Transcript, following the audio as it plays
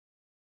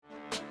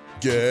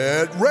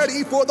Get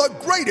ready for the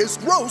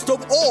greatest roast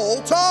of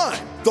all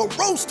time, the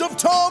Roast of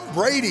Tom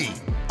Brady,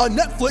 a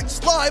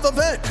Netflix live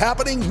event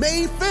happening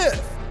May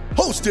 5th.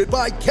 Hosted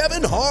by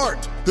Kevin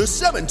Hart, the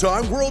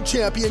 7-time world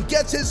champion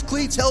gets his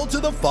cleats held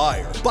to the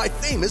fire by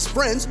famous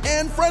friends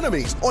and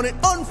frenemies on an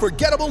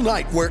unforgettable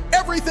night where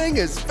everything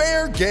is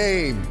fair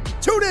game.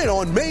 Tune in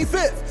on May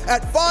 5th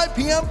at 5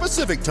 p.m.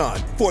 Pacific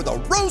time for the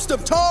Roast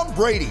of Tom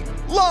Brady,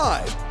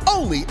 live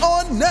only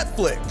on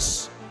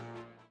Netflix.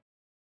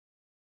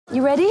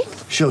 You ready?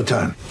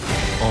 Showtime.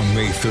 On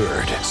May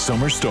 3rd,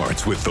 summer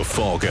starts with The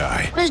Fall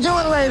Guy. Let's do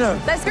it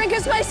later. Let's drink a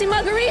spicy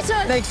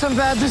margarita. Make some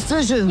bad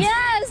decisions.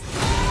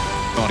 Yes!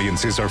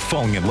 Audiences are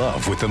falling in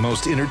love with the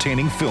most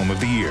entertaining film of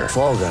the year.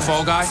 Fall Guy.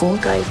 Fall Guy? Fall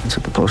Guy. That's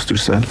what the poster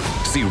said.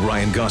 See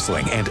Ryan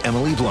Gosling and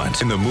Emily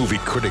Blunt in the movie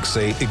critics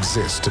say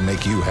exists to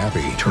make you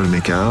happy. Trying to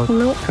make it out?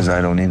 Nope. Because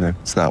I don't either.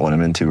 It's not what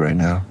I'm into right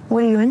now.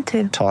 What are you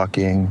into?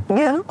 Talking.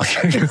 Yeah.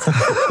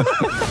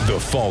 The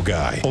Fall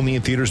Guy. Only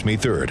in theaters May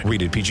 3rd.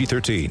 Rated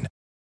PG-13.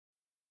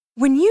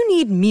 When you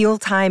need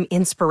mealtime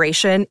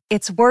inspiration,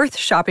 it's worth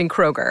shopping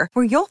Kroger,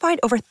 where you'll find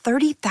over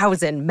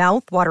 30,000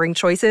 mouth-watering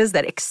choices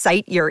that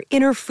excite your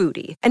inner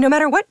foodie. And no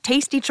matter what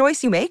tasty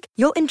choice you make,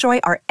 you'll enjoy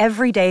our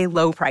everyday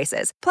low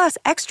prices, plus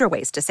extra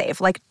ways to save,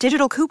 like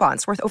digital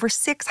coupons worth over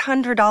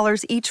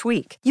 $600 each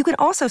week. You can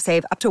also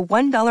save up to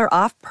 $1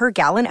 off per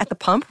gallon at the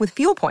pump with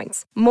fuel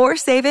points. More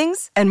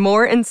savings and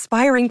more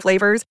inspiring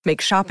flavors make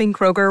shopping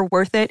Kroger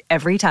worth it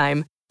every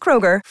time.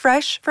 Kroger,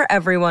 fresh for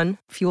everyone.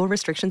 Fuel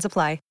restrictions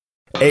apply.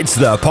 It's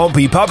the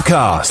Pompey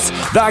Pubcast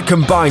that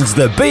combines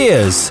the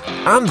beers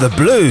and the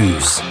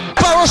blues.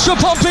 Barros for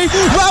Pompey,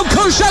 round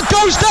Kuszczak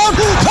goes down,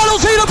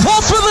 penalty to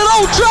Portsmouth at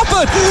Old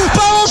Trafford.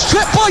 Barros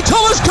tripped by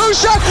Thomas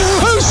Kuszczak,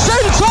 who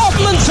sent off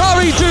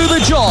Montari do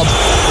the job.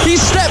 He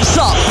steps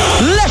up,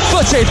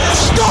 left-footed,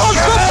 scores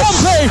for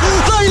Pompey.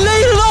 They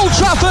lead at Old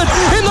Trafford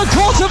in the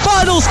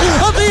quarter-finals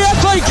of the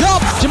FA Cup.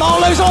 Jamal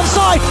Lowe's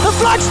onside, the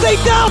flag's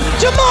taken down.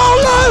 Jamal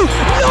Lowe,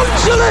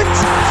 nonchalant,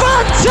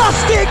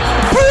 fantastic,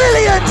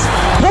 brilliant.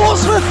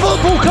 Portsmouth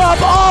Football Club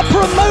are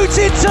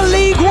promoted to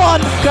League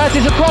One.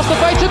 Curtis across the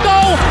face of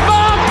goal.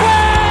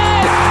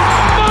 Marquis!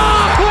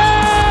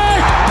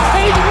 Marquis!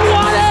 He's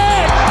won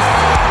it!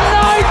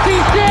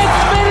 96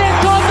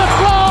 minutes on the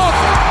clock.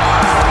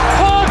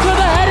 Portsmouth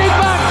are heading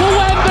back to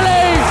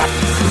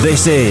Wembley.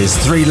 This is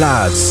Three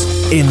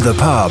Lads in the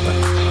Pub.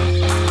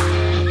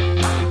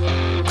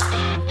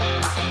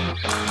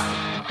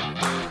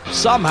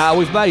 Somehow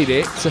we've made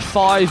it to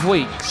 5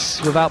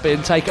 weeks without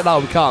being taken. No,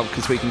 we can't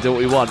because we can do what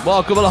we want.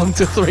 Welcome along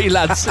to Three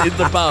Lads in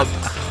the Pub,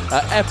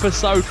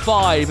 episode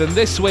 5. And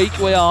this week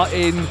we are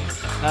in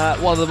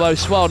one of the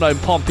most well-known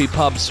Pompey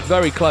pubs,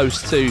 very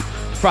close to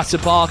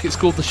Fratton Park. It's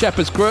called the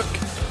Shepherd's Crook.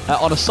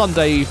 On a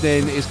Sunday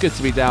evening, it's good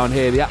to be down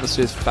here. The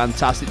atmosphere's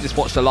fantastic. Just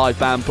watched a live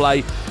band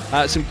play.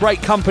 Some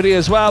great company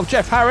as well.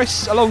 Jeff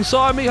Harris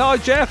alongside me. Hi,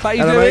 Jeff. How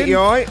you doing? Mate, you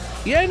all right?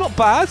 Yeah, not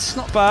bad.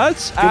 Not bad.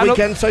 Good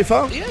weekend so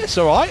far? Yeah, it's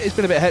all right. It's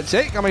been a bit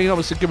hectic. I mean,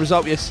 obviously a good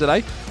result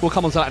yesterday. We'll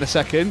come on to that in a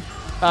second.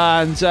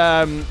 And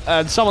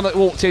someone that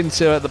walked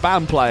into the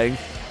band playing,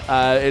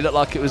 it looked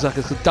like it was like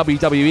a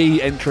WWE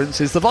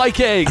entrance. Is the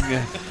Viking?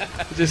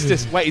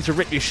 just waiting to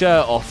rip your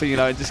shirt off,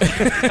 and just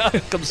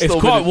come storming. It's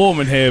quite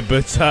warm in here,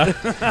 but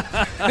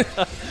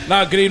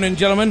no. Good evening,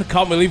 gentlemen.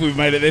 Can't believe we've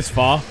made it this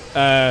far.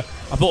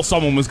 I thought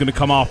someone was going to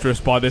come after us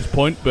by this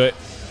point, but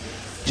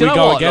we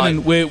go again,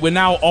 and we're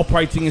now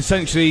operating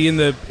essentially in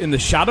the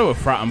shadow of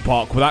Fratton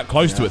Park. We're that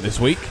close to it this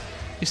week.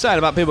 You're saying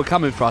about people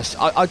coming for us.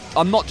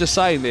 I'm not just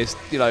saying this.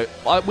 We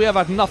have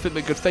had nothing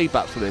but good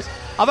feedback for this.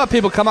 I've had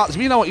people come up to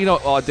me. You know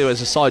what I do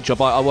as a side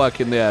job? I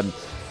work in the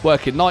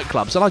work in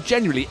nightclubs, and I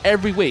genuinely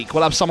every week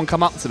will have someone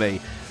come up to me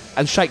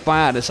and shake my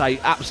hand and say,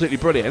 "Absolutely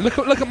brilliant." And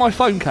look at my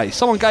phone case.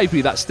 Someone gave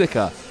me that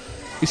sticker.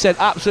 He said,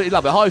 "Absolutely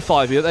love it." High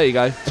five you. There you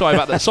go. Sorry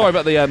about that. Sorry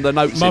about the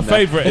notes. My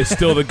favourite is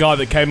still the guy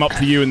that came up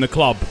to you in the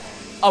club.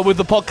 Oh, with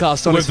the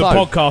podcast on his phone.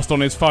 With the podcast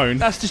on his phone.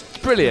 That's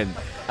just brilliant.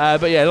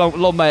 But yeah,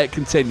 long may it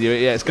continue.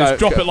 Yeah, Just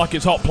drop it like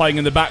it's hot playing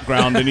in the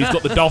background, and he's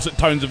got the dulcet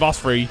tones of us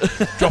three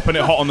dropping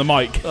it hot on the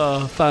mic.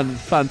 Oh,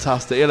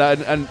 fantastic!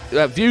 And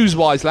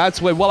views-wise, lads,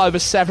 we're well over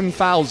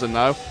 7,000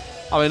 now.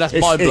 I mean, that's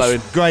mind-blowing.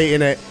 It's great,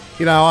 isn't it?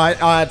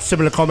 I had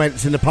similar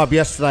comments in the pub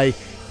yesterday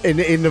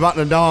in the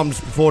Rutland Arms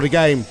before the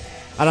game,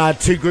 and I had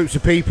two groups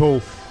of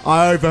people.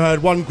 I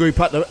overheard one group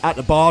at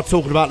the bar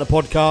talking about the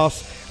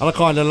podcast, and I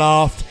kind of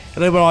laughed.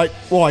 And they were like,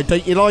 "Why,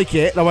 don't you like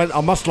it?" And I went, "I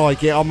must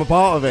like it. I'm a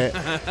part of it."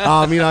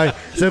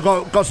 So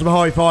got some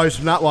high fives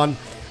from that one.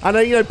 And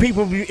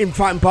people in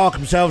Fratton Park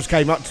themselves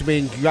came up to me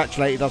and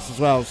congratulated us as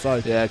well.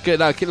 So yeah, good.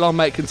 No, long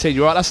may it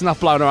continue. Right, that's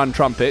enough blowing around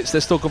trumpets.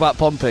 Let's talk about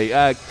Pompey.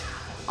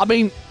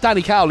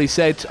 Danny Cowley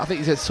said, I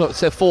think he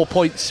said 4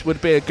 points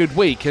would be a good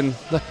week, and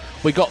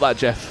we got that,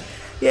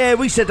 Jeff. Yeah,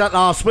 we said that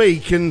last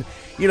week, and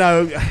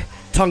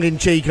tongue in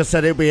cheek, I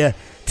said it'd be a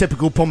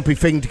typical Pompey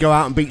thing to go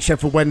out and beat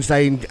Sheffield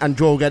Wednesday and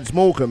draw against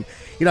Morecambe.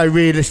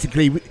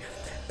 Realistically,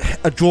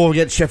 a draw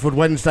against Sheffield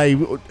Wednesday,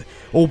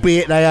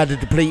 albeit they had a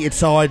depleted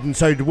side and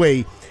so did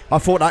we, I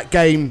thought that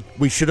game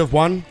we should have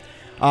won.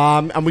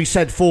 And we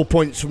said 4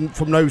 points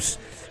from those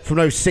from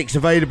those 6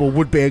 available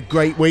would be a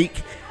great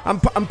week.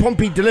 And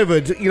Pompey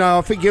delivered. You know,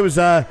 I think it was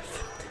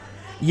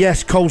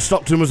yes, Cole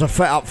Stockton was a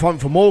threat up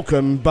front for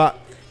Morecambe, but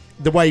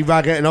the way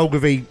Raggett and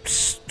Ogilvie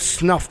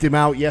snuffed him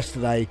out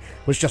yesterday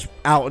was just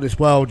out of this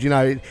world. You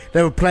know,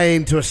 they were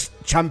playing to a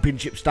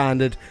championship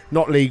standard,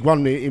 not League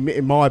One,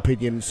 in my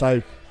opinion.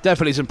 So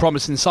definitely some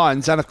promising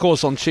signs. And of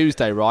course, on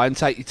Tuesday, Ryan,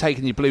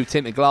 taking your blue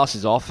tinted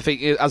glasses off, I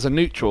think as a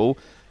neutral,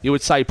 you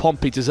would say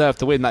Pompey deserved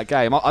to win that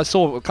game. I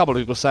saw a couple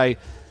of people say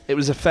it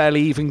was a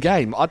fairly even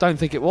game. I don't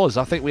think it was.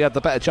 I think we had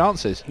the better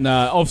chances.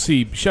 No,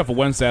 obviously Sheffield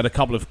Wednesday had a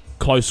couple of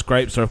close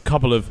scrapes or a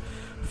couple of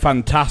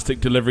fantastic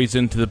deliveries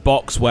into the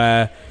box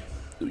where,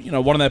 you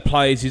know, one of their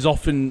players is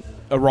often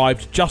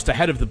arrived just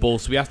ahead of the ball,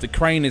 so he has to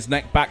crane his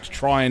neck back to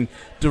try and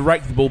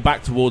direct the ball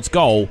back towards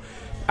goal.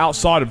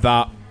 Outside of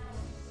that,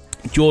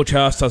 George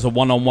Hurst has a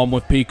one-on-one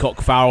with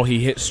Peacock Farrell. He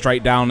hits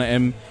straight down at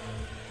him.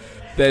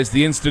 There's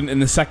the incident in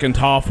the second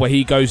half where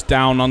he goes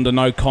down under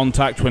no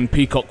contact when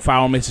Peacock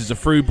Farrell misses a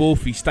through ball.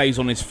 If he stays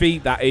on his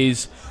feet, that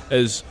is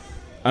as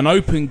an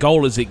open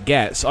goal as it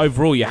gets.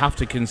 Overall, you have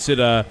to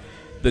consider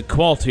the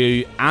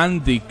quality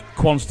and the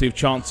quantity of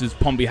chances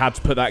Pompey had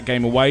to put that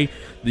game away.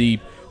 The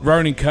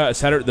Ronan Curtis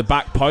header at the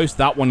back post,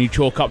 that one you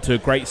chalk up to a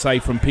great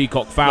save from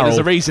Peacock Farrell. Well, there's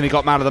a reason he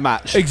got man of the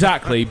match.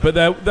 Exactly, but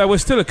there were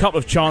still a couple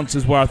of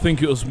chances where I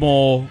think it was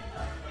more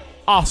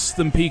us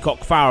than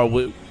Peacock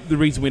Farrell, the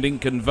reason we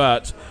didn't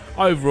convert.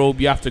 Overall,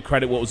 you have to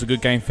credit what was a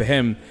good game for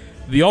him.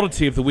 The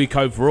oddity of the week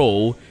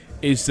overall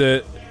is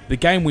that the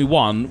game we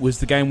won was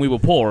the game we were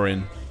poor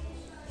in.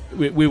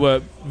 We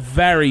were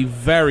very,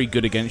 very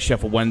good against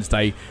Sheffield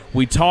Wednesday.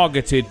 We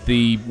targeted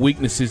the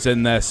weaknesses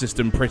in their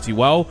system pretty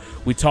well.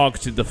 We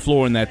targeted the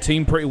flaw in their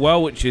team pretty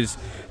well, which is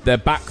their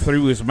back three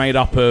was made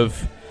up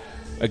of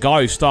a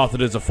guy who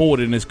started as a forward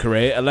in his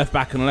career, a left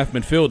back and a left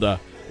midfielder.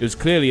 It was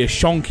clearly a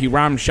shonky,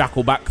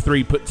 ramshackle back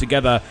three put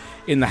together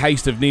in the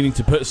haste of needing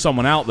to put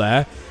someone out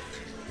there.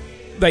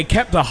 They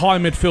kept a high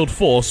midfield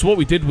four, so what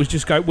we did was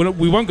just go,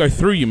 we won't go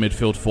through your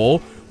midfield four,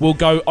 we'll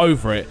go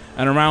over it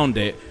and around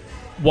it.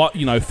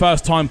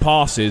 First time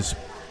passes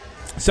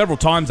several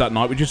times that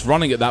night, we're just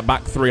running at that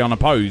back three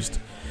unopposed.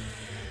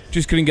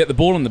 Just couldn't get the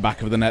ball in the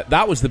back of the net.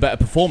 That was the better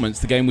performance,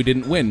 the game we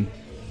didn't win.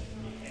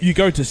 You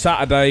go to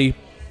Saturday,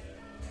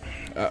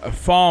 a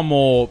far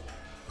more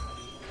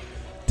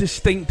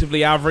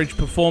distinctively average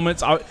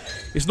performance.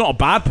 It's not a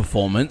bad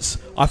performance.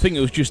 I think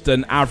it was just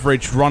an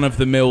average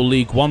run-of-the-mill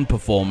League One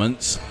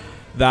performance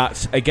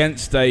that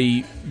against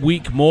a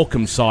weak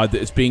Morecambe side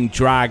that is being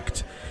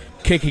dragged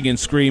kicking and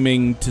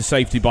screaming to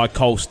safety by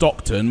Cole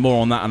Stockton,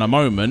 more on that in a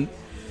moment,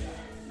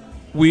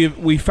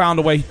 we found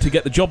a way to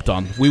get the job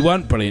done. We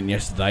weren't brilliant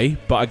yesterday,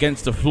 but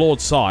against a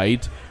flawed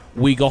side,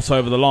 we got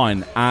over the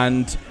line,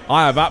 and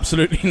I have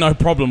absolutely no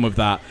problem with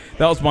that.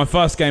 That was my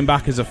first game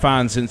back as a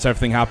fan since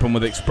everything happened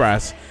with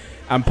Express,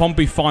 and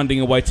Pompey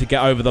finding a way to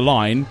get over the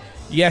line.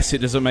 Yes, it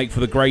doesn't make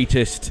for the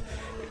greatest,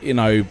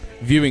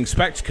 viewing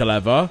spectacle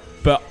ever,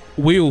 but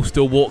we all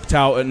still walked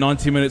out at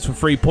 90 minutes with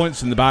 3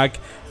 points in the bag,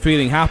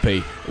 feeling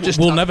happy.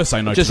 We'll never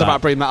say no to that. Just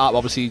about bringing that up,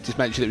 obviously you just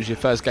mentioned it was your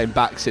first game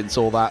back since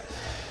all that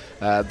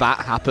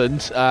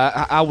happened.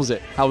 How was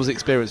it? How was the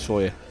experience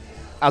for you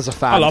as a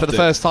fan for the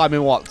first time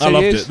in what, 2 years? I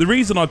loved it. The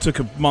reason I took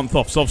a month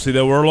off is obviously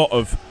there were a lot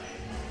of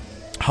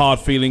hard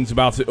feelings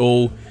about it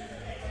all.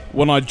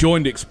 When I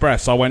joined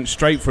Express, I went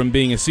straight from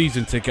being a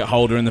season ticket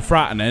holder in the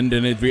Fratton end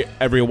and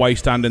every away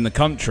stand in the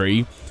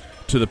country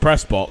to the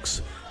press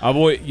box.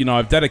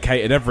 I've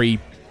dedicated every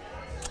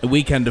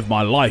weekend of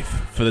my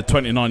life for the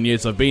 29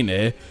 years I've been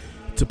here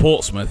to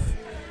Portsmouth.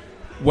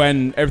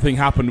 When everything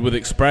happened with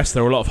Express,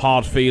 there were a lot of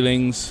hard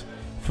feelings.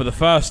 For the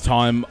first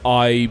time,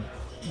 I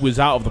was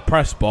out of the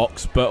press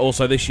box, but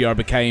also this year I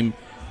became,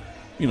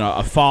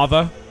 a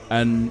father,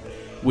 and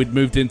we'd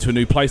moved into a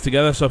new place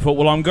together. So I thought,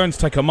 well, I'm going to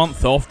take a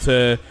month off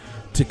to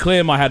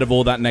clear my head of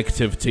all that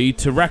negativity,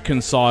 to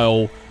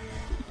reconcile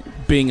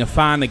being a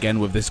fan again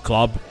with this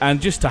club, and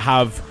just to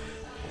have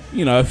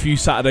a few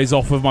Saturdays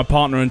off with my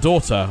partner and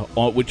daughter,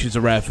 which is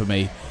a rare for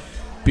me,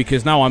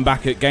 because now I'm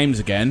back at games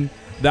again.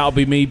 That'll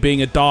be me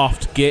being a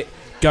daft git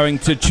going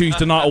to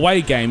Tuesday night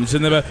away games,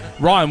 and they were,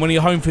 Ryan, when are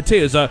you home for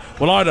tea?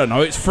 Well, I don't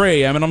know, it's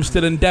 3 a.m. and I'm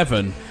still in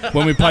Devon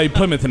when we play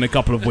Plymouth in a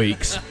couple of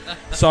weeks.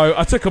 So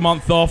I took a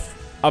month off.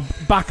 I'm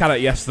back at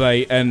it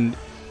yesterday, and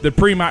the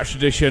pre-match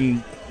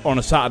tradition on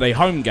a Saturday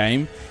home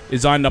game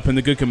is I end up in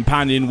the Good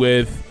Companion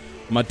with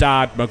my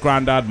dad, my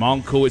granddad, my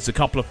uncle. It's a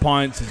couple of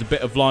pints, it's a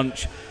bit of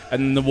lunch,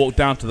 and then they walk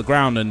down to the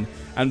ground,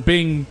 and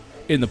being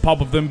in the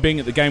pub with them, being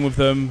at the game with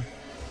them,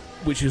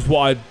 which is what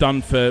I'd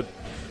done for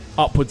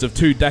upwards of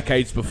 2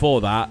 decades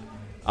before that.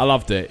 I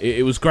loved it.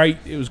 It was great.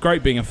 It was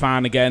great being a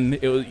fan again.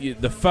 It was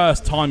the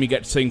first time you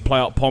get to sing Play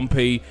Up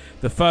Pompey,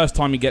 the first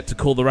time you get to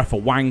call the ref a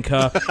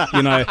wanker.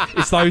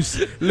 It's those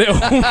little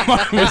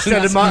moments.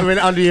 Instead of muttering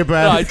under your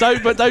breath.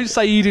 Right, don't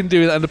say you didn't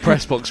do it in the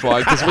press box,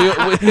 right? Because we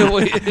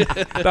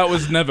that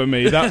was never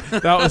me.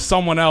 That was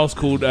someone else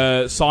called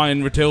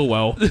Cyan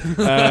Ratilwell.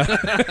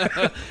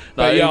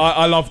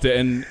 I loved it,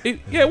 and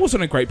it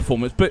wasn't a great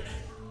performance, but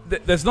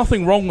there's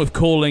nothing wrong with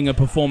calling a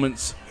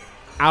performance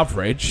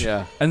average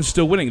and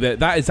still winning.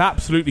 That is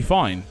absolutely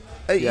fine.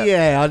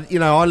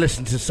 I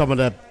listened to some of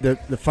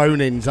the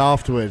phone-ins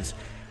afterwards,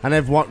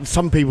 and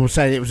some people were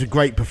saying it was a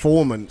great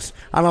performance,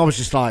 and I was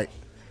just like,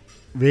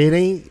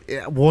 really?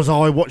 Was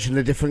I watching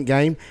a different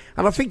game?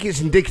 And I think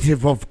it's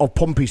indicative of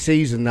Pompey's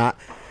season that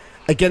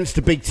against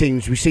the big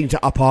teams we seem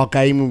to up our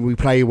game and we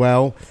play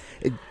well.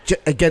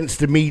 Against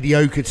the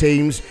mediocre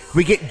teams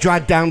we get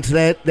dragged down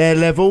to their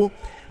level,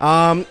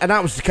 and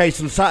that was the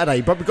case on Saturday,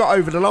 but we got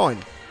over the line.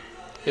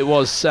 It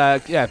was,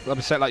 like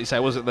you say,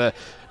 it wasn't the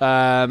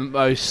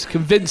most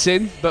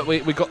convincing, but we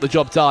got the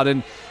job done,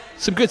 and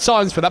some good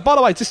signs for that. By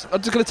the way, I'm just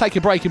going to take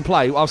a break and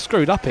play. I've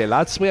screwed up here,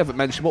 lads. We haven't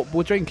mentioned what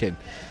we're drinking,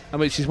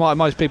 which is why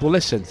most people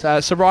listen.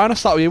 So, Ryan, I'll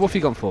start with you. What have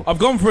you gone for? I've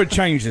gone for a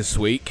change this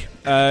week.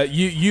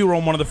 You were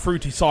on one of the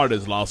fruity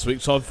ciders last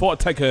week, so I thought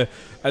I'd take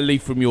a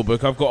leaf from your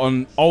book. I've got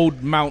an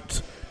Old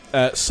Mount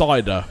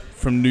cider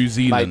from New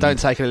Zealand. Mate, don't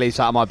take any leaves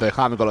out of my book.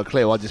 I haven't got a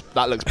clue.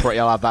 That looks pretty.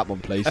 I'll have that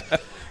one, please.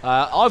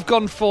 I've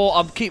gone for,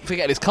 I keep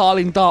forgetting, it's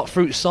Carling Dark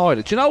Fruit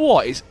Cider. Do you know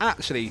what?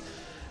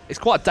 It's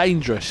quite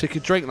dangerous. You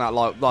could drink that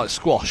like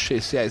squash.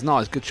 It's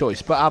nice, good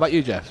choice. But how about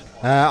you,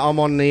 Jeff? I'm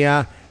on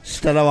the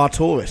Stella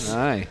Artois.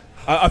 Hey.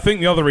 I think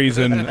the other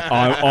reason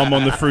I'm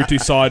on the fruity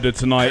cider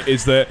tonight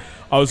is that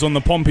I was on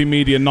the Pompey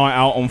Media night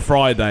out on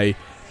Friday,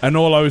 and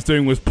all I was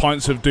doing was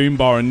pints of Doom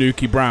Bar and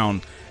Nuki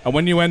Brown. And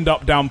when you end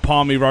up down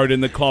Palmy Road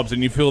in the clubs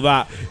and you feel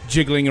that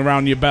jiggling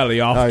around your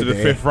belly after the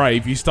fifth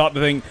rave, you start to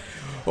think,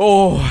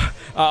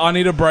 I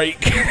need a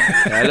break.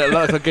 Look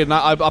like a good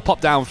night. I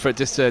popped down for it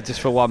just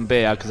for one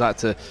beer because I had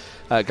to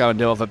go and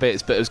do other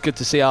bits. But it was good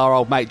to see our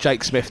old mate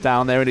Jake Smith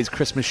down there in his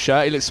Christmas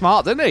shirt. He looked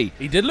smart, didn't he?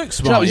 He did look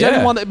smart. You know, he was the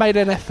only one that made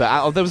an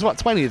effort. There was about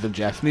 20 of them,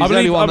 Jeff. And I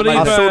believe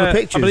I saw the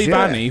pictures. I believe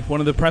Annie, one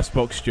of the press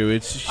box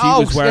stewards, she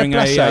was wearing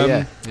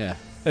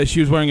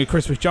she was wearing a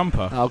Christmas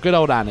jumper. Oh, good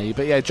old Annie.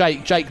 But yeah,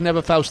 Jake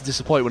never fails to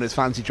disappoint when it's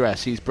fancy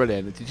dress. He's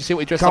brilliant. Did you see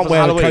what he dressed up as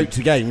Halloween? Can't wear a coat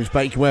to games,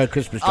 but he can wear a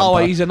Christmas jumper. Oh,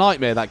 he's a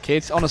nightmare, that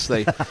kid.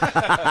 Honestly,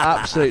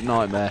 absolute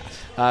nightmare.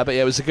 But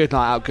yeah, it was a good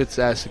night out.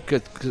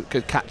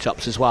 Good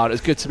catch-ups as well. And it was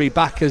good to be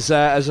back as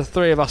the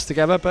three of us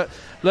together. But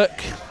look,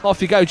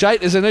 off you go, Jake.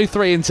 There's a new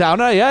three in town.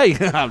 Hey.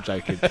 I'm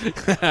joking.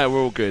 We're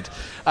all good.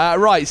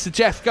 Right, so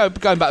Jeff, going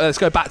back. Let's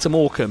go back to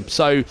Morecambe.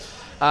 So.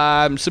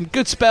 Some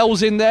good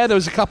spells in there. There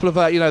was a couple of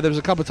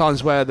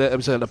times where there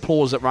was an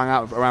applause that rang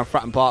out around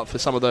Fratton Park for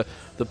some of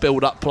the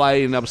build-up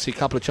play, and obviously a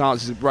couple of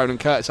chances. Ronan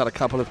Curtis had a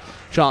couple of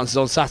chances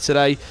on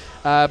Saturday,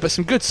 but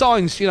some good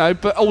signs,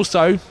 But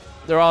also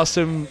there are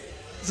some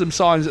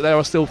signs that there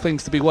are still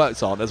things to be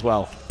worked on as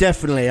well.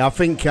 Definitely, I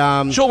think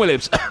Sean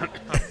Williams.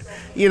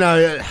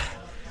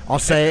 I'll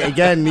say it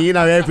again.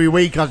 Every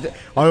week I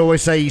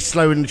always say he's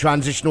slow in the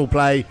transitional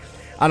play.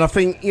 And I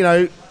think,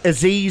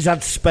 Aziz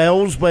had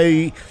spells where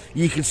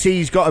you can see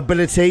he's got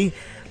ability,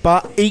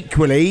 but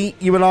equally,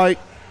 you were like,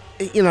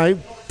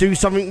 do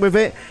something with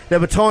it. There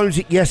were times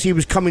that, yes, he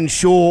was coming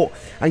short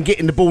and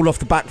getting the ball off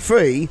the back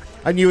three,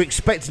 and you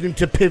expected him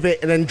to pivot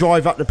and then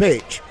drive up the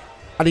pitch,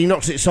 and he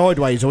knocks it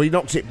sideways or he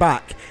knocks it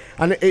back.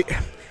 And,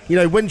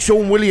 when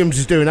Sean Williams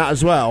is doing that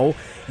as well,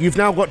 you've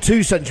now got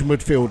two central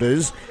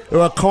midfielders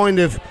who are kind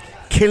of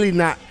killing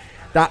that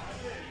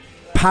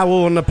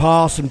power on the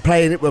pass and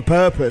playing it with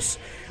purpose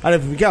and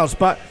everything else.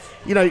 But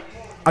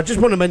I just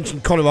want to mention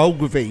Conor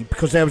Ogilvie,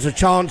 because there was a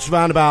chance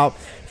around about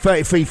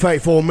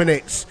 34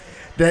 minutes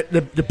that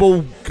the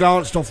ball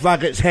glanced off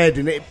Raggett's head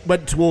and it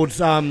went towards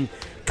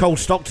Cole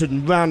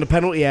Stockton round the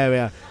penalty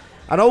area,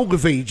 and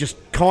Ogilvie just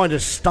kind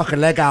of stuck a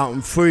leg out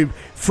and threw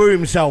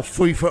himself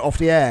 3 foot off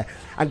the air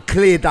and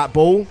cleared that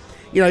ball.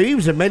 He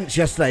was immense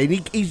yesterday,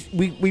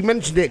 and we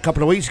mentioned it a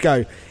couple of weeks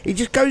ago. He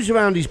just goes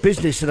around his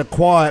business in a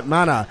quiet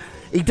manner.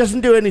 He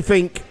doesn't do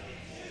anything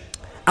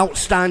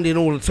outstanding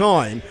all the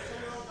time,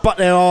 but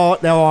there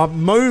are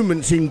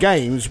moments in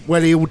games where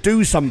he will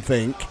do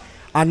something,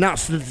 and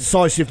that's the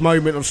decisive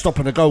moment of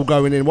stopping a goal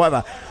going in,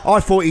 whatever.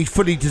 I thought he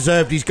fully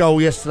deserved his goal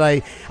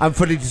yesterday and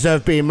fully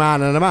deserved being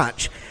man of the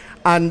match.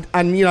 And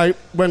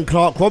when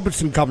Clark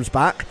Robertson comes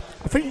back,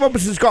 I think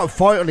Robertson's got a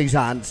fight on his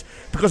hands,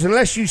 because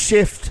unless you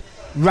shift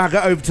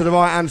Raggett over to the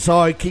right-hand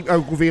side, keep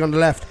Ogilvie on the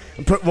left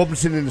and put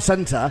Robertson in the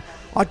centre,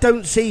 I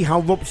don't see how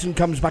Robertson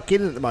comes back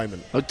in at the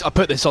moment. I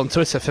put this on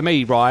Twitter. For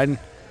me, Ryan,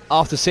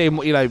 after seeing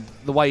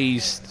the way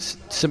he's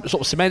sort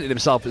of cemented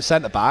himself at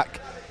centre back,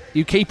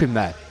 you keep him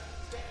there.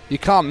 You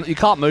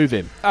can't move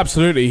him.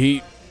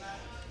 Absolutely.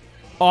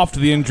 After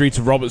the injury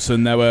to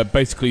Robertson, there were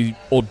basically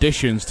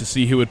auditions to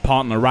see who would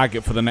partner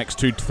Raggett for the next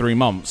 2 to 3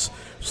 months.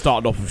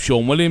 Started off with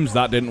Sean Williams,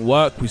 that didn't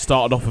work. We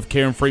started off with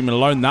Kieran Freeman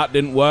alone, that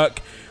didn't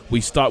work.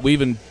 We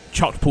even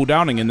chucked Paul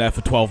Downing in there for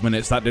 12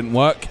 minutes, that didn't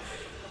work.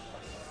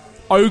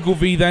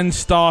 Ogilvie then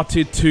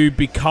started to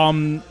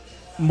become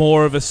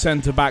more of a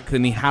centre-back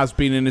than he has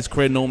been in his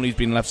career. Normally he's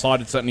been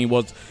left-sided, certainly he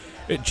was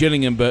at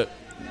Gillingham, but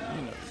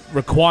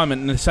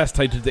requirement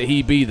necessitated that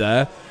he be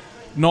there.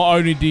 Not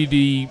only did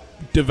he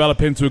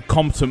develop into a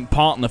competent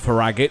partner for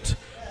Raggett,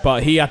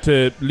 but he had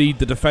to lead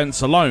the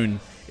defence alone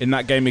in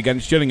that game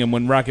against Gillingham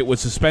when Raggett was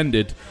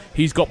suspended.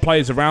 He's got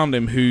players around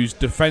him whose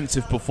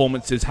defensive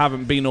performances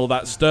haven't been all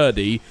that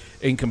sturdy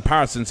in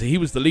comparison. So he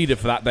was the leader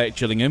for that day at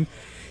Gillingham.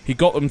 He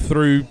got them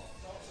through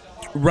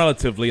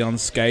relatively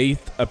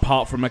unscathed,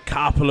 apart from a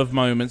couple of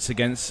moments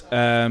against...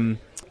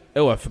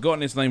 I've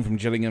forgotten his name from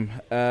Gillingham.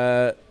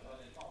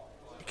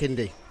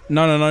 Kindy.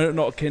 No,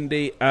 not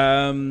Kindy.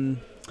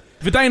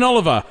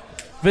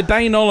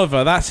 Verdane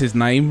Oliver, that's his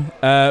name.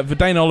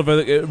 Verdane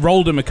Oliver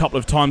rolled him a couple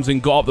of times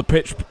and got up the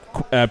pitch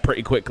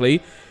pretty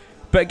quickly.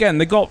 But again,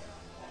 they got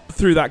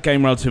through that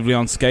game relatively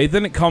unscathed.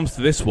 Then it comes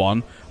to this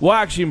one. What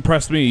actually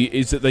impressed me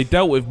is that they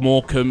dealt with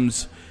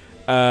Morecambe's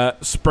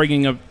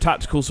springing a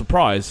tactical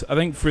surprise. I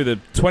think through the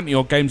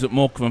 20-odd games that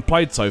Morecambe have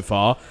played so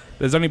far,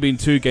 there's only been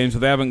 2 games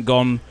where they haven't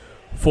gone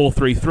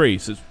 4-3-3.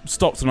 So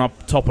Stockton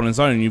up top on his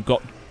own, and you've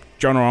got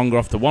Jonah Unger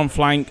off the one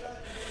flank.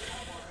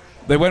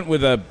 They went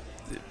with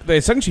they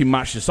essentially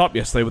matched us up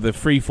yesterday with a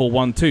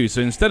 3-4-1-2.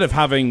 So instead of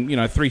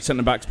having 3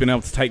 centre-backs being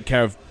able to take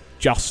care of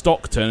just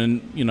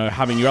Stockton and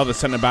having your other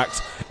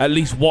centre-backs at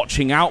least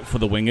watching out for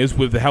the wingers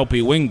with the help of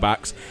your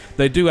wing-backs,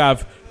 they do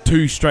have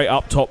 2 straight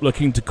up top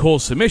looking to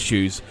cause some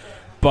issues.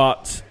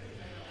 But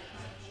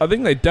I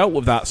think they dealt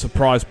with that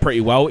surprise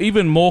pretty well.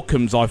 Even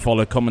Morecambe's I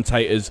follow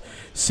commentators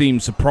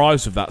seemed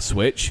surprised with that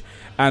switch.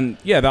 And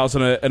yeah, that was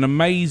an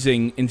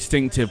amazing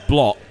instinctive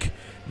block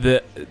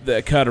that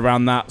occurred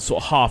around that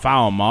sort of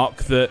half-hour mark.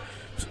 That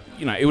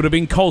it would have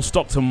been Cole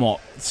Stockton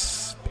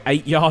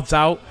 8 yards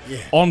out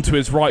onto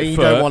his right foot. You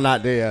don't want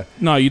that, do you?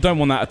 No, you don't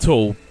want that at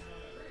all.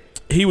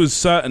 He was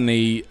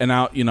certainly a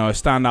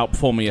standout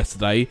performer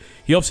yesterday.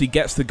 He obviously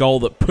gets the goal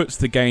that puts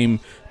the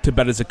game to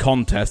bed as a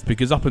contest,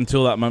 because up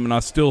until that moment I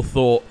still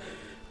thought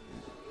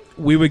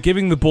we were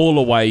giving the ball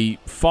away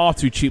far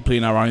too cheaply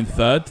in our own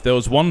third. There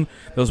was one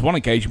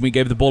occasion we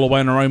gave the ball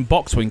away in our own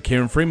box when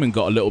Kieran Freeman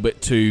got a little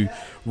bit too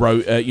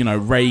roguish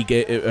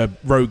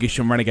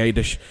and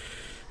renegade-ish.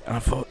 And I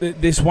thought,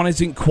 this one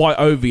isn't quite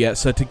over yet.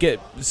 So to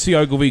see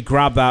Ogilvie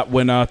grab that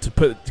winner to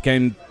put the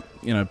game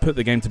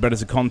to bed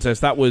as a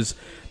contest, that was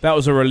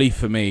a relief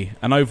for me.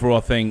 And overall,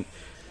 I think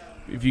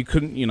if you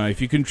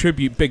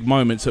contribute big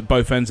moments at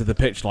both ends of the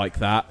pitch like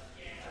that,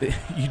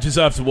 you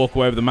deserve to walk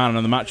away with the Man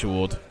of the Match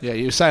award. Yeah,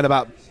 you were saying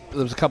about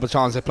there was a couple of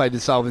times they played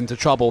themselves into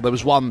trouble. There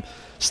was one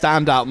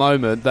standout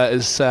moment that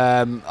is...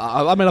 I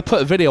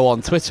put a video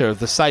on Twitter of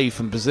the save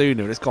from Bazunu,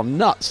 and it's gone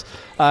nuts.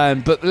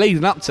 But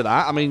leading up to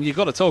that, you've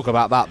got to talk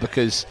about that,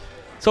 because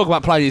talk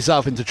about playing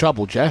yourself into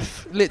trouble,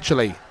 Jeff.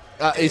 Literally.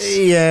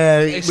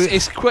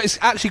 It's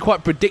actually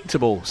quite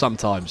predictable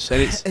sometimes.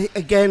 And it's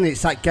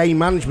that game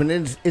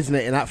management, isn't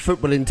it? And that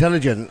football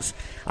intelligence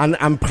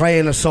and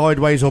playing a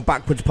sideways or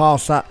backwards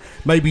pass that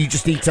maybe you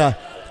just need to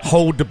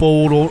hold the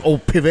ball or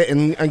pivot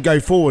and go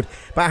forward.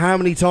 But how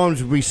many times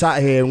have we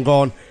sat here and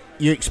gone,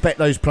 you expect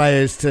those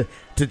players to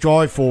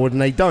drive forward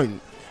and they don't?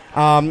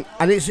 And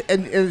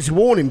it's a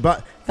warning.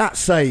 But that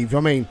save,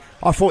 I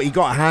thought he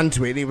got a hand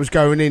to it. It was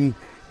going in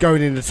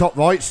the top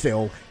right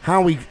still.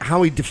 How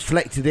he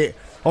deflected it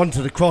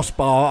onto the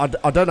crossbar,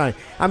 I don't know.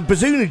 And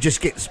Bazunu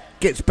just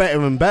gets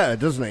better and better,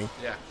 doesn't he?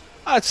 Yeah.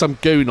 I had some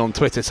goon on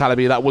Twitter telling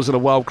me that wasn't a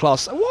world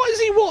class. What is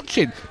he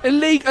watching? In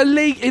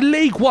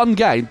League One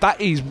game,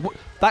 that is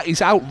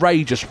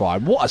outrageous,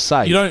 Ryan. What a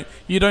save!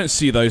 You don't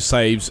see those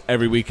saves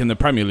every week in the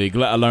Premier League,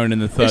 let alone in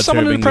the third. If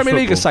someone in the Premier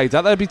League has saved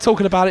that, they'd be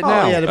talking about it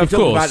now. Yeah, they'd be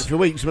talking about it for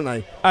weeks,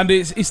 wouldn't they? And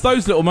it's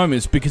those little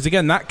moments, because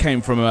again, that came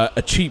from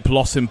a cheap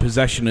loss in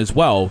possession as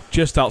well,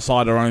 just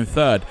outside our own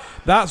third.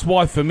 That's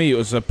why for me it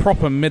was a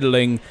proper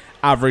middling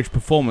average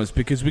performance,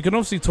 because we can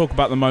obviously talk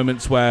about the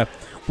moments where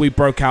we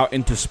broke out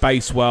into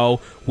space well,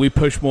 we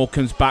pushed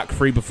Morecambe's back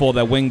free before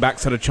their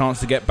wing-backs had a chance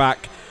to get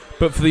back.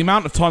 But for the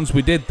amount of times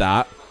we did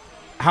that,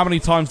 how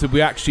many times did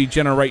we actually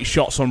generate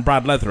shots on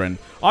Brad Leathering?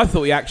 I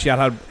thought he actually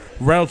had a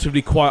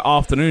relatively quiet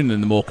afternoon in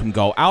the Morecambe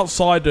goal.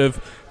 Outside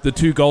of the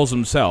 2 goals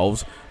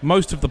themselves,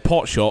 most of the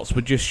pot shots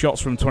were just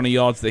shots from 20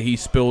 yards that he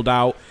spilled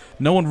out.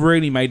 No one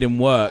really made him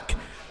work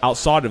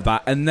outside of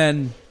that. And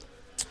then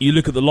you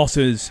look at the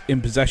losses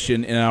in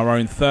possession in our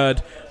own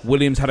third.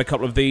 Williams had a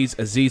couple of these.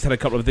 Aziz had a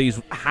couple of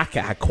these.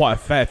 Hackett had quite a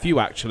fair few,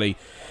 actually.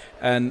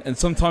 And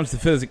sometimes the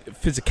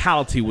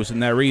physicality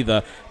wasn't there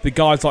either. The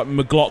guys like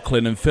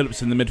McLaughlin and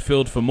Phillips in the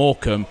midfield for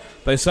Morecambe,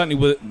 they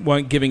certainly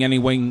weren't giving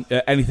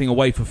anything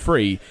away for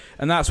free.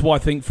 And that's why I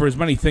think for as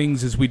many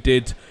things as we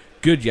did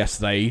good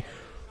yesterday,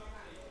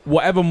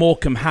 whatever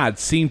Morecambe had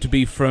seemed to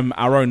be from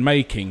our own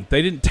making.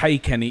 They didn't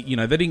take any,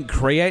 they didn't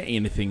create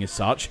anything as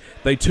such.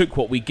 They took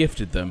what we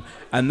gifted them.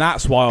 And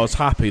that's why I was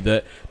happy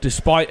that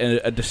despite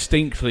a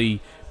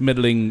distinctly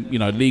middling,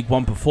 League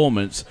One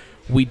performance,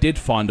 we did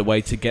find a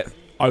way to get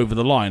over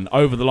the line.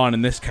 Over the line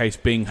in this case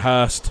being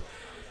Hurst,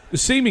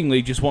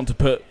 seemingly just want to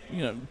put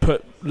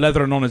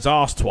Leathering on his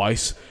arse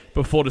twice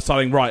before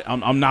deciding, right,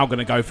 I'm now going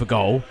to go for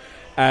goal.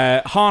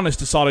 Harness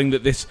deciding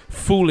that this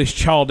foolish,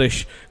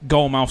 childish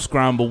goal mouth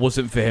scramble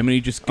wasn't for him, and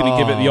he just going to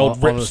give it the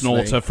old rip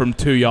snorter from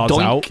 2 yards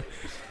Doink. out.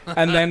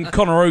 and then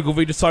Conor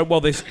Ogilvie decided,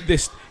 well,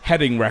 this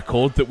heading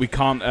record that we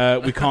can't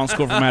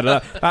score from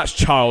header, that's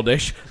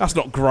childish. That's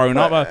not grown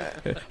up.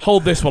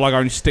 Hold this while I go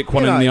and stick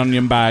one in the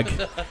onion bag.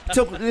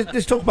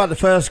 Let's talk about the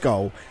first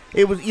goal.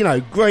 It was,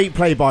 great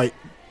play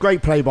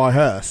by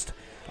Hurst.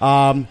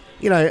 And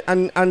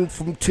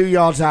from 2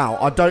 yards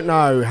out, I don't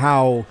know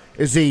how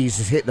Aziz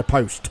has hit the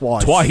post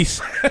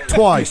twice.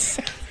 Twice.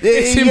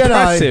 It's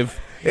impressive.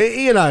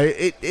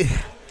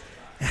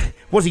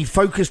 Was he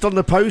focused on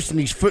the post and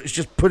his foot's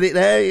just put it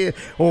there,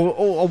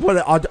 or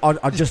what?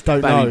 I just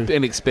don't know.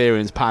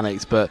 Inexperienced,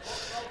 panicked, but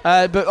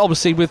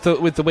obviously with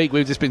the week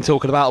we've just been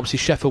talking about, obviously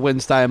Sheffield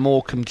Wednesday and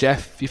Morecambe,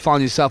 Jeff, you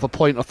find yourself a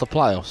point off the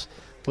playoffs.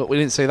 But we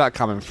didn't see that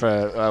coming for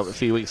a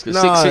few weeks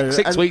ago. No,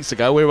 Six weeks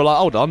ago, we were like,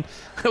 hold on,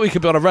 we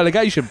could be on a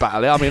relegation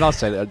battle. I mean, I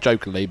said it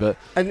jokingly, but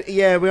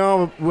we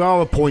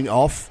are a point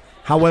off.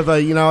 However,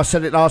 I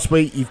said it last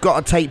week. You've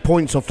got to take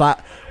points off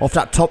that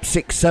top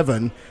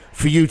 6-7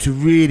 for you to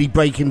really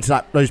break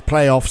into those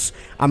playoffs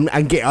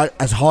and get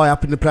as high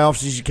up in the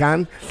playoffs as you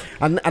can.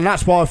 And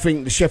that's why I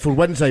think the Sheffield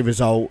Wednesday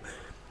result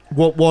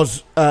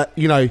was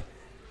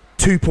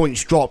 2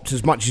 points dropped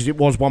as much as it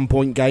was 1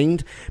 point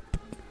gained.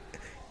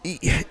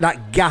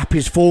 That gap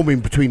is forming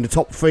between the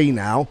top three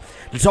now.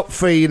 The top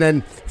three and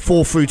then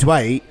 4 through to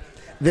 8.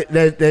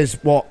 There's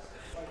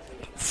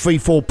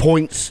 3-4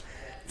 points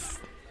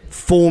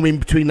forming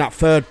between that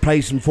third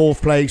place and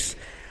fourth place.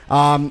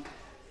 And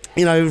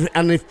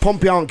if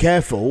Pompey aren't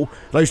careful,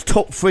 those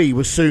top 3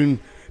 will soon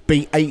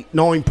be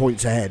 8-9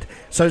 points ahead.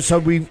 So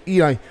we,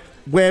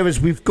 whereas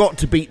we've got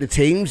to beat the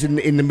teams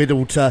in the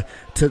middle to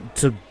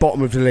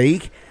bottom of the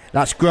league.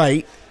 That's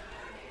great.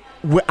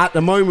 At the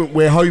moment,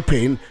 we're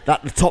hoping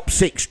that the top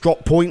 6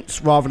 drop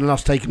points rather than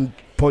us taking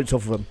points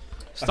off of them.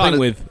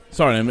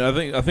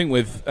 I think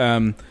with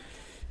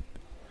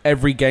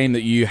every game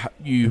that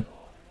you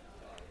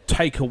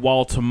take a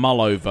while to mull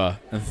over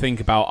and think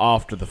about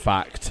after the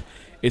fact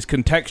is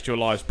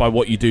contextualised by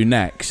what you do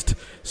next.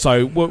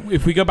 So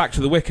if we go back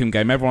to the Wycombe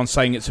game, everyone's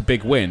saying it's a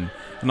big win,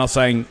 and I'm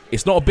saying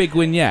it's not a big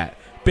win yet.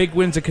 Big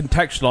wins are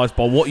contextualised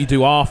by what you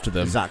do after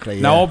them. Exactly.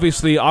 Yeah. Now,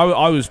 obviously,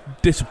 I was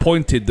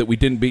disappointed that we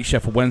didn't beat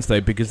Sheffield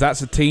Wednesday, because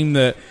that's a team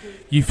that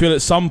you feel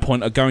at some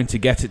point are going to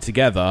get it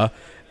together.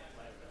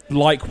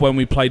 Like when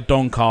we played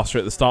Doncaster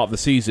at the start of the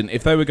season,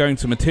 if they were going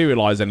to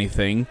materialise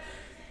anything,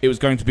 it was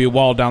going to be a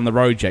while down the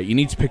road yet. You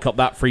need to pick up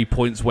that 3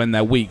 points when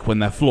they're weak, when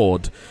they're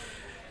flawed.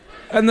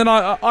 And then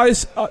I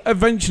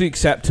eventually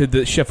accepted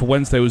that Sheffield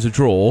Wednesday was a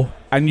draw,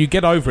 and you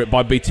get over it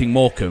by beating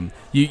Morecambe.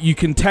 You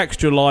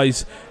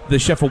contextualise the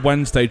Sheffield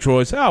Wednesday draw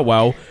as,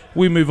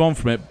 we move on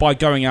from it by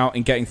going out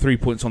and getting 3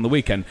 points on the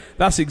weekend.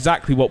 That's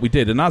exactly what we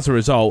did, and as a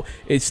result,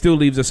 it still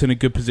leaves us in a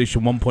good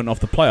position, 1 point off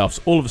the playoffs.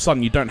 All of a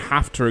sudden, you don't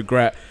have to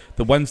regret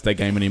the Wednesday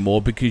game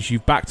anymore, because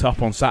you've backed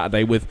up on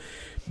Saturday with,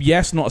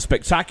 yes, not a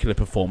spectacular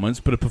performance,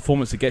 but a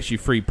performance that gets you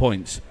 3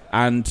 points.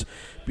 And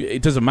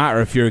it doesn't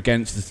matter if you're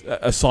against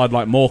a side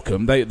like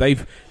Morecambe.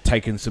 They've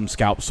taken some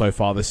scalps so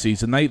far this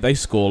season. They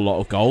score a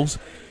lot of goals.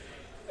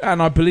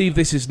 And I believe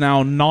this is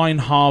now 9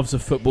 halves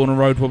of football in a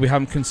row where we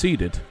haven't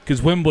conceded.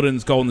 Because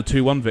Wimbledon's goal in the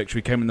 2-1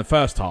 victory came in the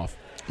first half.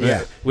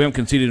 Yeah. We haven't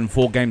conceded in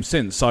 4 games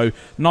since. So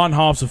 9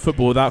 halves of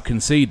football without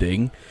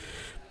conceding.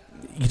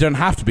 You don't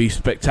have to be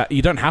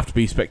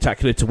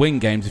spectacular to win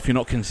games if you're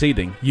not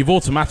conceding. You've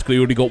automatically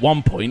already got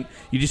 1 point.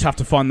 You just have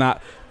to find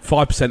that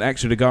 5%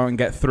 extra to go out and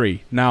get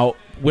 3. Now,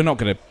 we're not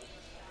going to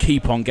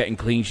keep on getting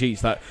clean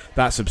sheets.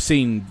 That's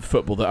obscene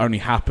football that only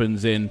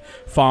happens in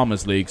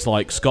farmers' leagues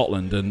like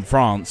Scotland and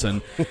France.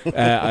 And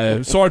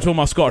sorry to all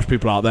my Scottish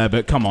people out there,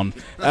 but come on.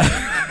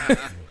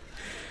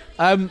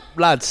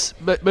 Lads,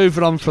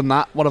 moving on from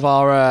that, one of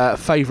our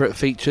favourite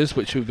features,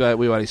 which we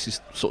only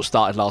sort of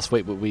started last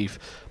week, but we've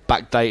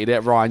backdated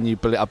it. Ryan,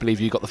 I believe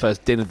you got the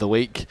first din of the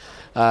week.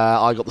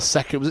 I got the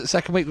second. Was it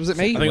second week? Was it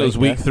me? I think it was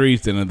week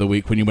 3's din of the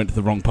week when you went to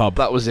the wrong pub.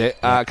 That was it.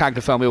 I can't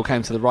confirm we all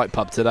came to the right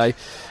pub today.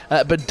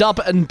 But dub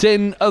and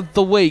din of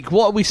the week.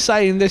 What are we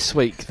saying this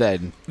week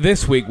then?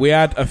 This week we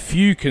had a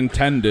few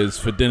contenders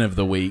for din of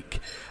the week.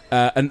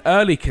 An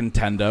early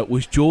contender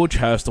was George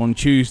Hurst on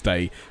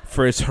Tuesday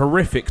for his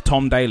horrific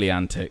Tom Daly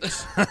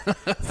antics.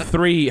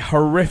 3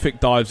 horrific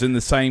dives in the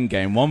same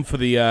game. One for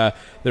the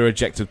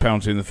rejected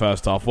penalty in the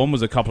first half. One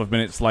was a couple of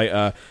minutes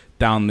later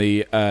down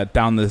the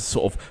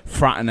sort of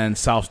Fratton end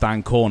south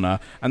stand corner.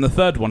 And the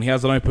third one, he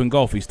has an open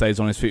goal if he stays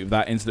on his feet with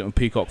that incident with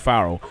Peacock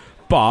Farrell.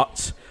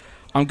 But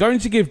I'm going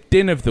to give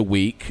din of the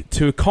week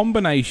to a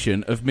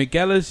combination of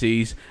Miguel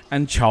Aziz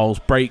and Charles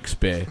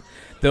Breakspear.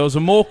 There was a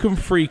Morecambe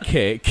free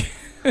kick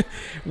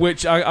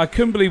which I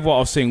couldn't believe what I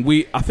was seeing.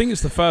 I think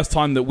it's the first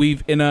time that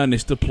we've in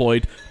earnest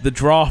deployed the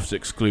draft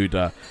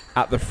excluder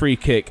at the free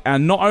kick,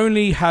 and not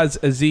only has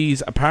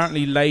Aziz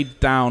apparently laid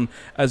down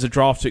as a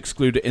draft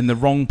excluder in the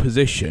wrong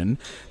position,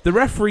 the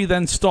referee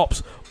then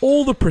stops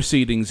all the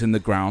proceedings in the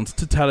ground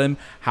to tell him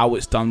how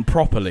it's done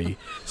properly.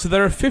 So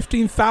there are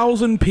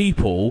 15,000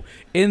 people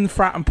in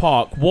Fratton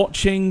Park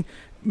watching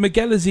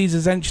Miguel Aziz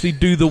essentially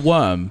do the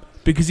worm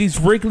because he's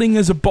wriggling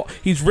his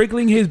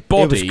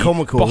body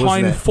comical,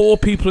 behind 4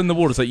 people in the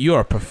water. It's like,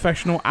 you're a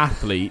professional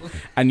athlete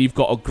and you've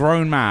got a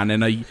grown man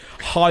in a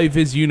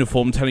high-vis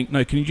uniform telling,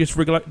 no, can you just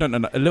wriggle?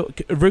 No, a little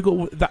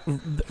wriggle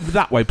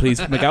that way,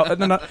 please, Miguel.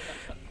 No.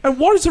 And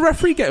why does the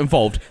referee get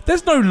involved?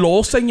 There's no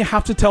law saying you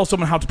have to tell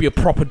someone how to be a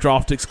proper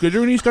draft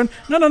excluder, and he's going,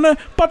 no,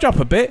 budge up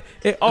a bit.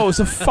 It's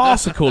a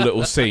farcical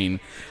little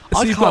scene.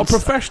 So you've got a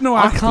professional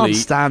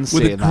athlete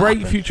with a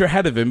great future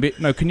ahead of him.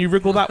 But, no, can you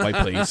wriggle that way,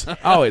 please?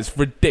 Oh, it's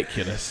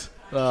ridiculous.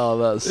 Oh,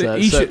 that's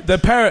the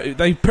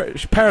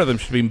pair of them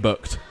should have been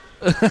booked.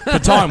 For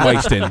time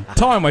wasting.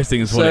 Time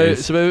wasting is what it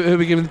is. So who are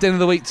we giving the dinner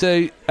of the week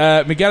to?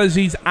 Miguel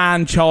Aziz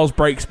and Charles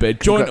Breakspear.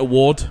 Joint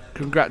award.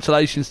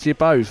 Congratulations to you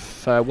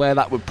both. Wear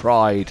that with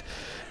pride.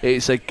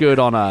 It's a good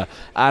honour.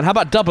 And how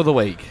about Dub of the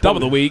Week? Dub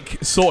of the Week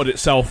sorted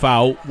itself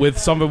out with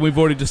something we've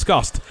already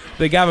discussed.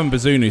 The Gavin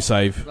Bazunu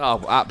save.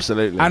 Oh,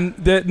 absolutely.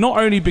 And not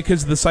only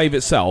because of the save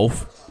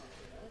itself,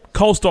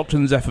 Cole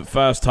Stockton's effort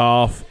first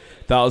half,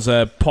 that was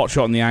a pot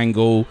shot on the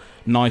angle,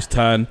 nice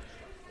turn.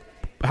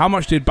 How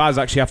much did Baz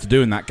actually have to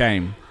do in that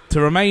game?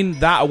 To remain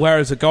that aware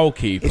as a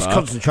goalkeeper... It's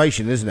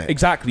concentration, isn't it?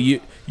 Exactly.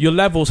 Your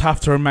levels have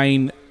to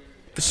remain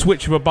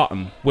switch of a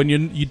button. When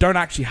you don't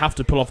actually have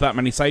to pull off that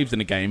many saves in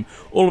a game,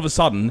 all of a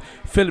sudden,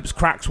 Phillips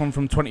cracks one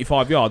from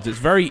 25 yards. It's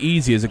very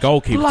easy as a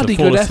goalkeeper Bloody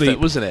to fall good asleep,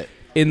 effort, wasn't it?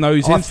 In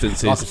those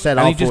instances. Like I said,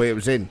 I thought it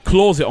was in.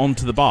 Claws it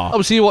onto the bar.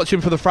 Obviously, you're watching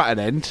for the Fratton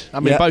end.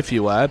 I mean, Yep. both of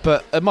you were,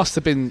 but it must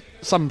have been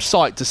some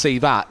sight to see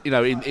that,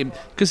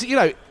 because,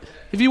 if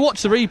you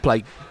watch the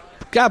replay,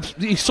 Gabs,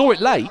 he saw it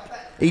late.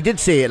 He did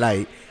see it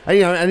late.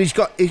 And he's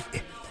got...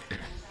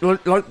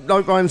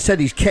 like Ryan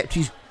said, he's kept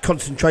his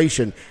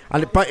concentration.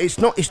 But it's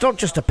not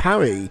just a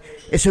parry.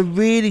 It's a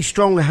really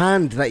strong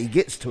hand that he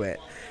gets to it.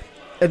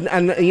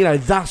 And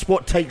that's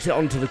what takes it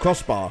onto the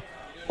crossbar.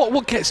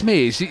 What gets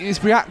me is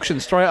his reaction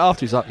straight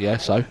after. He's like, yeah,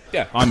 so.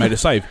 Yeah, I made a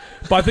save.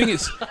 But I think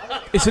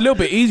it's a little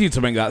bit easier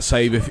to make that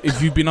save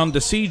if you've been under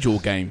siege all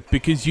game,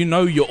 because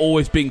you're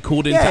always being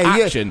called into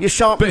action. Your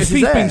sharpness but if is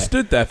he's there. been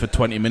stood there for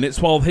 20 minutes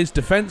while his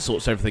defence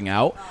sorts everything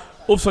out,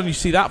 all of a sudden you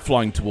see that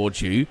flying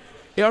towards you.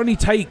 It only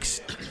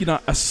takes,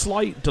 a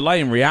slight delay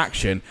in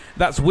reaction.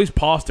 That's whizzed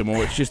past him,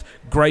 or it's just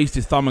grazed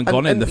his thumb and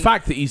gone in. The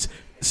fact that he's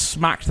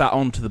smacked that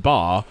onto the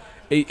bar,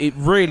 it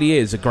really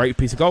is a great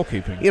piece of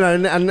goalkeeping.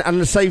 And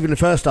the save in the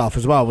first half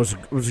as well was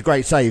a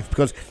great save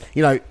because,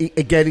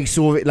 he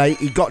saw it late,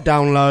 he got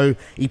down low,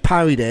 he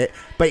parried it,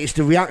 but it's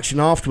the reaction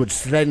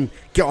afterwards to then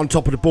get on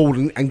top of the ball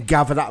and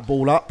gather that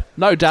ball up.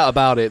 No doubt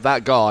about it,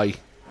 that guy...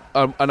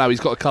 I know he's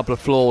got a couple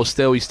of flaws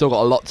still. He's still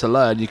got a lot to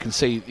learn. You can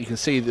see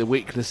the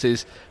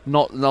weaknesses,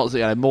 not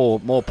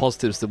more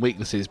positives than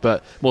weaknesses,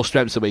 but more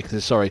strengths than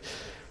weaknesses. Sorry,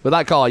 but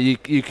that guy, you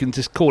can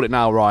just call it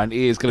now, Ryan.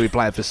 He is going to be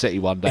playing for City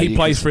one day. He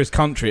plays for his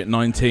country at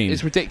 19.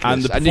 It's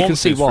ridiculous, and you can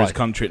see why. For his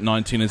country at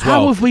 19 as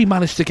well. How have we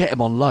managed to get him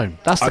on loan?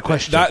 That's the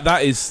question.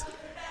 That is,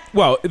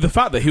 well, the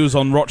fact that he was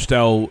on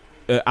Rochdale.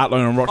 At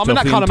loan on Rochdale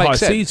for the entire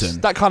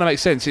season. That kind of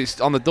makes sense. It's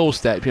on the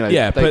doorstep,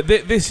 Yeah, but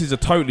this is a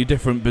totally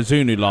different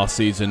Bazunu last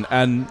season,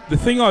 and the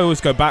thing I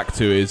always go back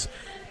to is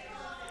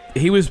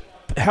he was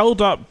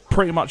held up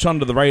pretty much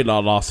under the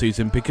radar last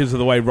season because of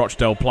the way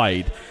Rochdale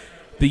played.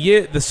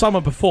 The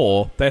summer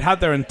before, they'd had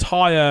their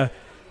entire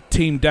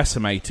team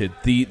decimated.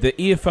 The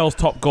EFL's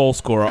top goal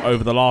scorer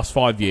over the last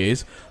 5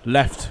 years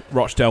left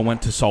Rochdale,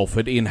 went to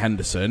Salford, Ian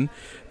Henderson.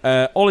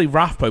 Ollie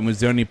Rathbone was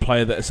the only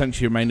player that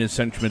essentially remained in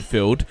central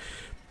midfield.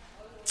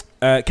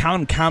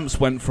 Callum Camps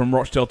went from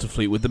Rochdale to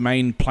Fleetwood, the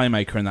main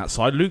playmaker in that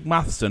side. Luke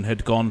Matheson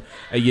had gone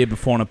a year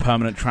before on a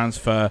permanent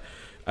transfer,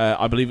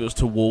 I believe it was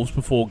to Wolves,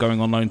 before going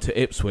on loan to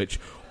Ipswich.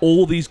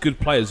 All these good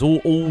players,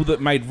 all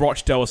that made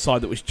Rochdale a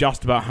side that was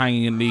just about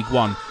hanging in League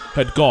One,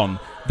 had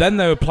gone. Then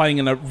they were playing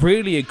in a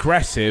really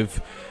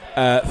aggressive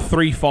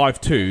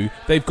 3-5-2.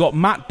 They've got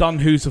Matt Dunn,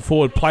 who's a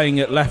forward, playing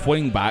at left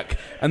wing back,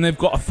 and they've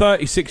got a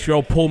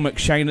 36-year-old Paul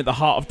McShane at the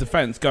heart of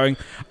defence going,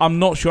 I'm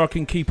not sure I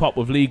can keep up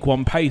with League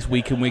One pace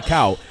week in, week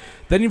out.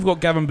 Then you've got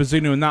Gavin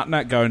Bazunu in that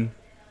net going,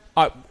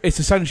 it's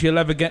essentially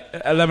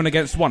 11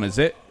 against 1, is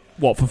it?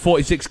 What, for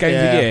 46 games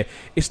a year?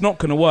 It's not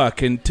going to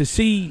work. And to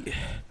see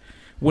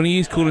when he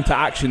is called into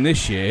action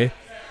this year,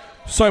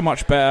 so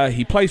much better.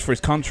 He plays for his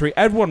country.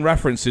 Everyone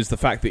references the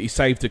fact that he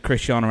saved a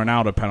Cristiano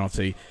Ronaldo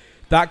penalty.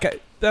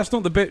 That's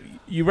not the bit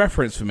you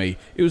referenced for me.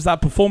 It was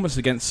that performance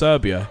against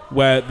Serbia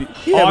where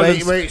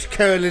where it's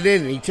curling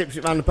in and he tips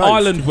it round the post.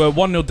 Ireland were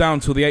 1-0 down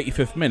till the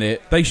 85th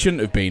minute. They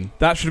shouldn't have been.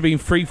 That should have been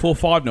 3-4,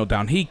 5-0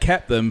 down. He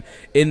kept them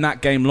in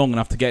that game long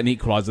enough to get an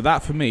equaliser.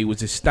 That, for me, was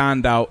his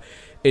standout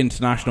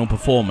international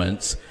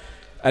performance.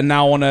 And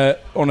now on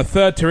a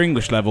third-tier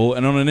English level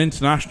and on an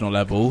international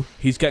level,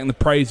 he's getting the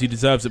praise he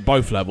deserves at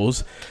both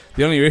levels.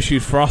 The only issue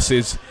for us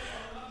is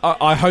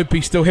I hope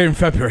he's still here in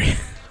February.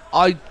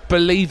 I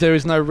believe there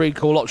is no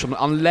recall option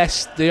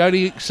unless the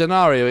only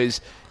scenario is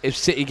if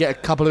City get a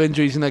couple of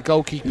injuries in their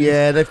goalkeeping.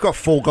 Yeah, they've got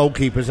 4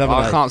 goalkeepers, haven't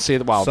they? I can't see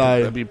it. Well, so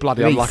it'd be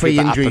bloody need unlucky 3 if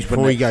that injuries happened,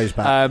 before he goes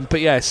back.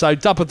 But yeah, so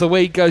dub of the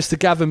week goes to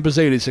Gavin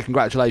Brazili. So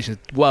congratulations,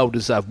 well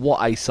deserved.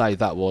 What a save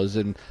that was,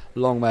 and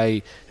long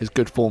may his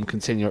good form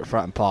continue at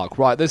Fratton Park.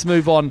 Right, let's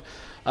move on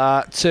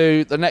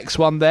to the next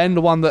one then.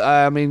 The one that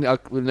I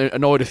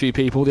annoyed a few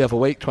people the other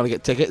week trying to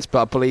get tickets,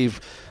 but I believe.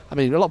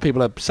 A lot of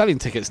people are selling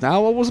tickets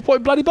now. What was the point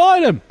of bloody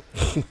buying them?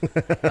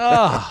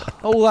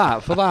 All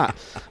that for that.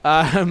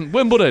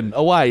 Wimbledon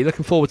away.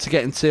 Looking forward to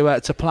getting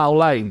to Plough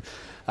Lane.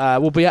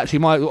 Will be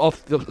actually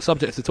off the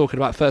subject of talking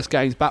about first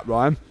games back,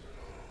 Ryan.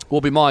 Will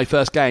be my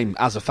first game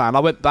as a fan. I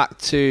went back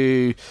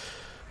to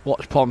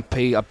watch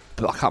Pompey. I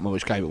can't remember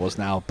which game it was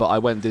now, but I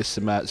went and did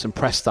some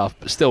press stuff.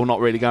 But still not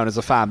really going as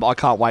a fan. But I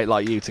can't wait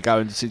like you to go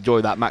and just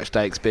enjoy that match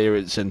day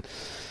experience and.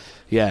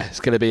 Yeah, it's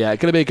going to be a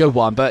good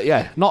one, but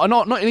yeah, not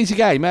an easy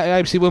game.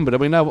 AFC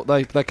Wimbledon, we know what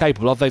they're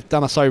capable of. They've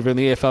done us over in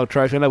the EFL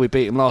Trophy. I know we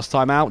beat them last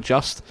time out.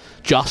 Just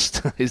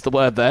is the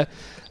word there,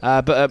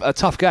 but a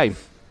tough game.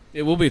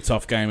 It will be a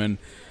tough game, and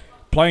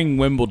playing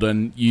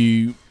Wimbledon,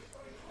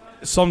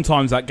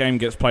 sometimes that game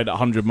gets played at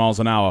 100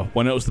 miles an hour.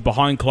 When it was the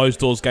behind closed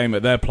doors game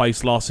at their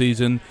place last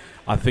season,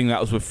 I think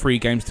that was with 3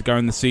 games to go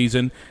in the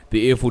season.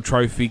 The EFL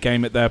Trophy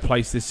game at their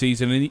place this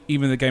season, and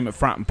even the game at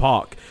Fratton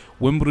Park.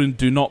 Wimbledon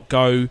do not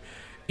go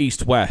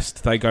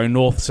east-west, they go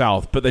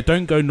north-south, but they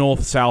don't go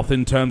north-south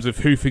in terms of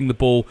hoofing the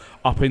ball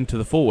up into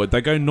the forward. They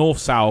go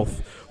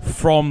north-south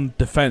from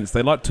defence.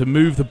 They like to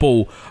move the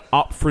ball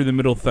up through the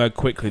middle third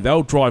quickly.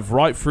 They'll drive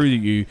right through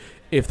you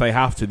if they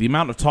have to. The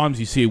amount of times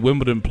you see a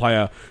Wimbledon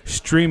player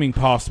streaming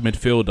past the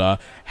midfielder,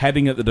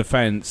 heading at the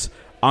defence,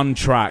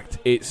 untracked,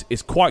 it's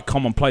quite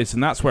commonplace,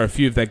 and that's where a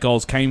few of their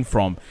goals came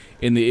from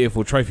in the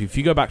EFL Trophy. If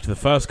you go back to the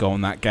first goal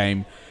in that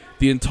game,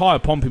 the entire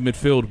Pompey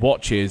midfield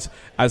watches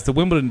as the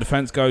Wimbledon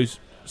defence goes,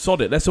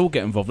 sod it, let's all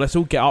get involved, let's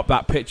all get up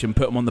that pitch and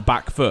put them on the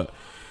back foot.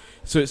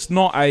 So it's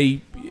not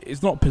a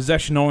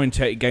possession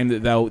orientated game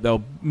that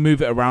they'll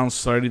move it around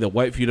slowly, they'll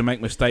wait for you to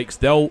make mistakes,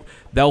 they'll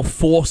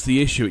force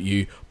the issue at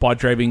you by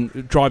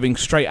driving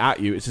straight at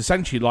you. It's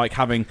essentially like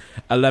having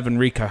 11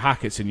 Rico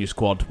Hackett's in your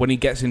squad. When he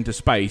gets into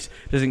space,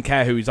 doesn't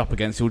care who he's up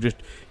against, he'll just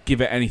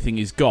give it anything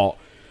he's got.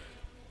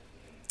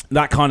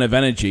 That kind of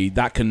energy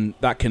that can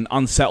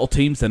unsettle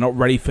teams. They're not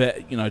ready for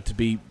to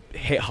be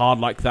hit hard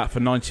like that for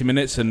 90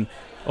 minutes, and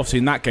obviously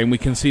in that game we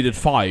conceded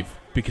 5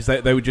 because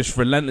they were just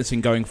relentless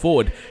in going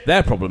forward.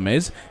 Their problem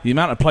is the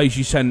amount of plays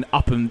you send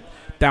up and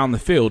down the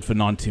field for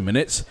 90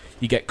 minutes.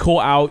 You get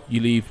caught out,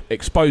 you leave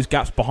exposed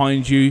gaps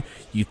behind you,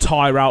 you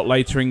tire out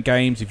later in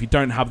games. If you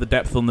don't have the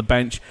depth on the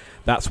bench,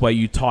 that's where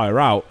you tire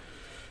out.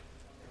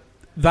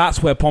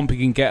 That's where Pompey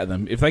can get at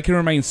them. If they can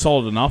remain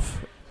solid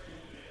enough,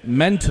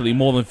 mentally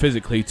more than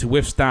physically, to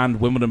withstand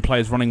Wimbledon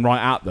players running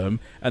right at them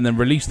and then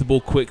release the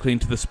ball quickly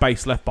into the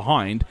space left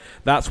behind,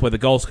 that's where the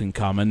goals can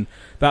come. And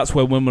that's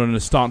where Wimbledon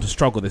is starting to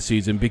struggle this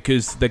season,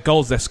 because the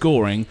goals they're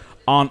scoring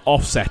aren't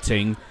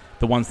offsetting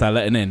the ones they're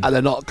letting in. And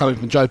they're not coming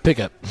from Joe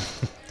Pickett.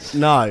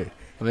 No.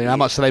 I mean, how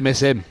much do they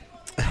miss him?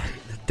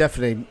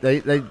 Definitely.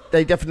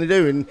 They definitely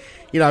do.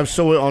 And I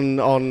saw it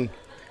on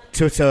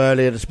Twitter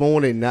earlier this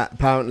morning that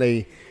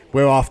apparently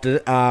we're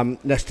after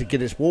Nestor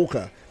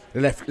Guinness-Walker, the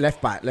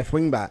left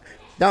wing back.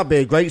 That'd be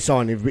a great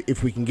sign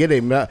if we can get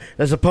him.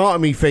 There's a part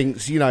of me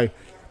thinks,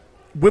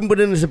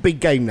 Wimbledon is a big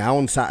game now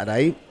on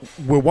Saturday.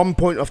 We're 1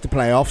 point off the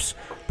playoffs.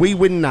 We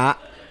win that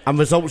and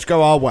results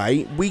go our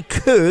way, we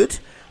could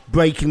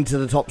break into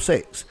the top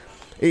 6.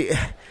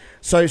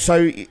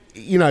 So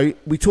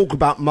we talk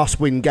about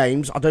must-win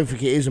games. I don't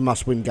think it is a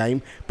must-win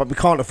game, but we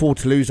can't afford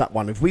to lose that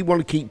one. If we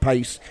want to keep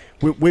pace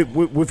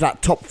with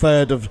that top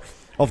third of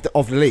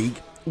the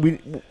league, we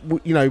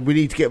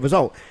need to get a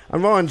result.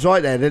 And Ryan's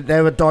right there.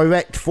 They're a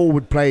direct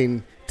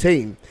forward-playing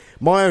team.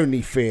 My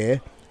only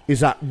fear is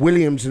that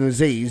Williams and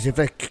Aziz, if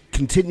they're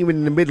continuing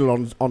in the middle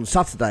on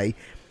Saturday,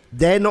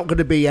 they're not going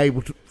to be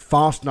able to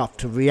fast enough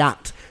to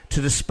react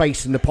to the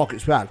space in the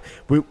pockets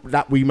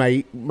that we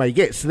may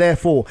get. So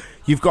therefore,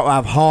 you've got to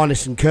have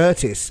Harness and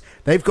Curtis.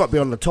 They've got to be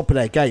on the top of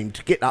their game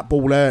to get that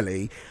ball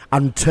early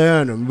and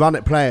turn and run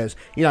at players,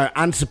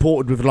 and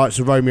supported with the likes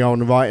of Romeo on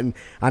the right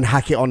and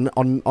Hackett on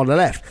the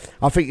left.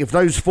 I think if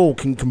those 4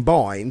 can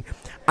combine,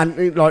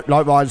 and like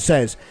Ryan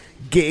says,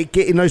 get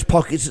in those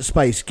pockets of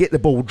space, get the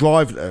ball,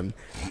 drive at them,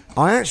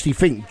 I actually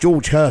think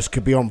George Hurst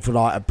could be on for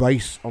a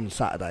brace on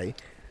Saturday.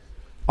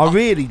 I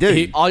really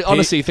do. I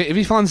honestly think if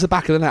he finds the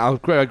back of the net,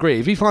 I agree.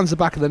 If he finds the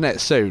back of the net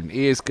soon,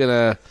 he is going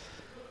to...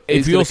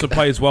 If he also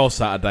plays well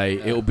Saturday,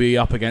 it'll be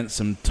up against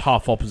some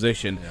tough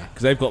opposition,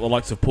 because they've got the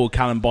likes of Paul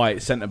Callan-By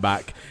at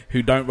centre-back,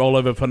 who don't roll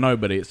over for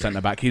nobody at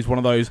centre-back. He's one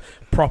of those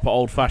proper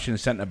old-fashioned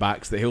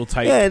centre-backs that he'll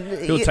take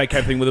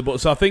everything with the ball.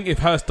 So I think if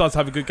Hurst does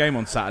have a good game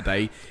on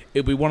Saturday,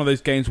 it'll be one of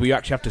those games where you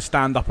actually have to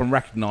stand up and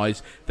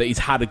recognise that he's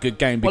had a good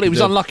game. Well, he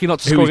was unlucky not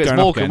to score against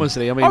Morecambe,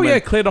 wasn't he?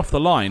 Cleared off the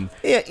line.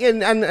 Yeah,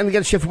 and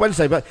against Sheffield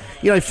Wednesday. But,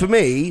 for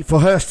me,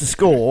 for Hurst to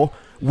score,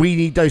 we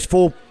need those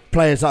 4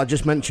 players that I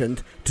just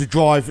mentioned to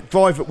drive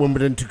at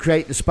Wimbledon, to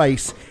create the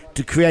space,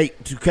 to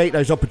create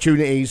those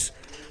opportunities,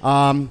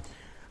 and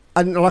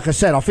And like I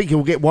said, I think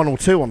he'll get 1 or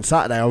 2 on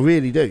Saturday. I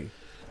really do.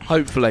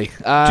 Hopefully.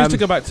 Just to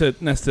go back to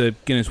Nesta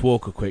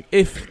Guinness-Walker quick,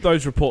 if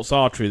those reports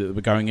are true that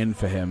we're going in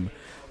for him,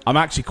 I'm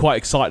actually quite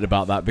excited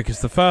about that, because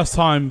the first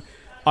time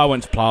I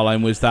went to Plough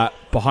Lane was that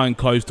behind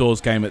closed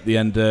doors game at the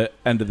end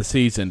of the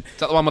season. Is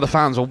that the one where the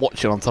fans were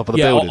watching on top of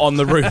the building? Yeah, on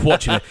the roof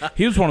watching it.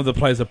 He was one of the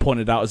players I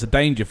pointed out as a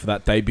danger for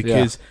that day,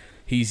 because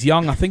he's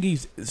young. I think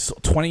he's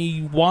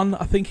 21,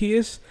 I think he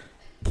is.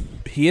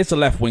 He is a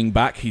left wing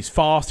back. He's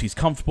fast. He's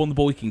comfortable on the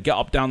ball. He can get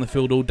up down the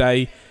field all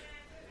day.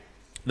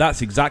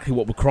 That's exactly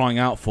what we're crying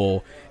out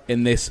for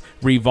in this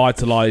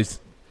revitalised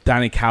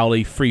Danny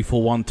Cowley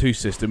 3-4-1-2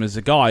 system, is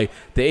a guy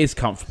that is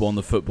comfortable on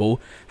the football,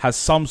 has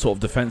some sort of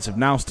defensive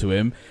nous to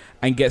him,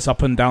 and gets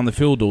up and down the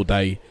field all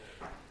day.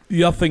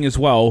 The other thing as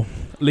well,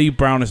 Lee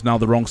Brown is now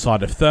the wrong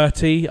side of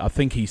 30. I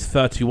think he's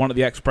 31 at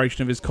the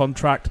expiration of his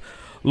contract.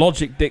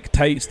 Logic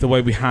dictates the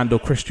way we handle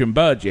Christian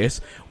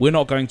Burgess. We're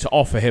not going to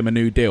offer him a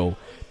new deal,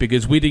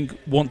 because we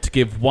didn't want to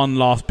give one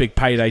last big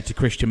payday to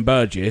Christian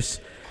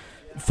Burgess.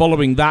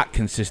 Following that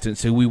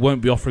consistency, we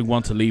won't be offering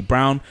one to Lee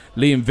Brown.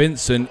 Liam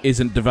Vincent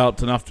isn't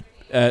developed enough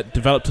yet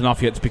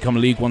to become a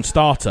League One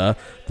starter.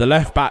 The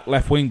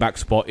left wing back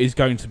spot is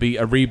going to be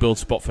a rebuild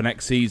spot for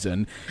next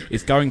season.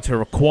 It's going to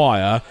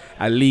require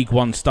a League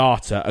One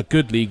starter, a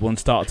good League One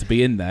starter, to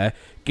be in there.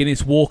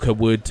 Guinness-Walker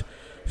would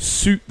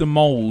suit the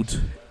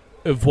mould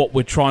of what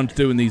we're trying to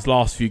do in these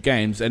last few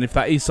games, and if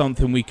that is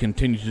something we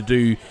continue to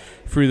do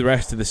through the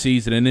rest of the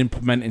season and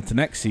implement into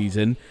next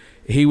season,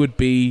 he would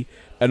be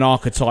an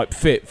archetype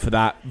fit for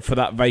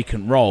that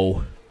vacant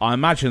role. I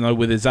imagine, though,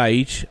 with his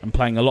age and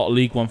playing a lot of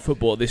League One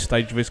football at this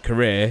stage of his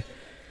career,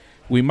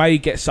 we may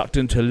get sucked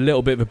into a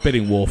little bit of a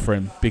bidding war for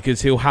him,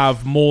 because he'll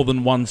have more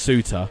than one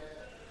suitor.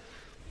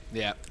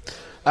 Yeah.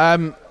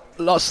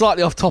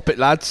 Slightly off topic,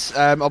 lads.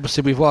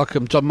 Obviously, we've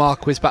welcomed John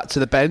Marquis back to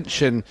the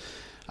bench, and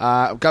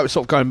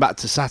going back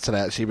to Saturday,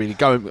 actually, really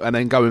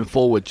going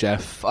forward,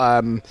 Jeff.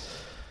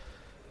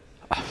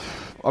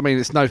 I mean,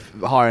 it's no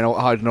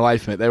hiding away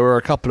from it. There were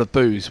a couple of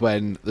boos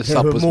when the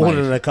sub was more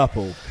made. Than a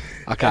couple.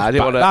 Okay, I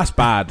didn't want to. That's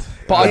bad.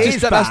 But I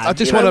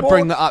just want to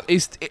bring that up.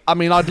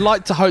 I'd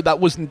like to hope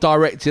that wasn't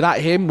directed at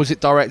him. Was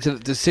it directed at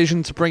the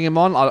decision to bring him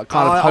on? I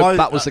hope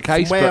that was the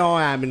case. From where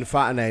I am in the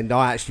front end,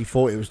 I actually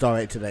thought it was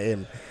directed at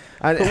him.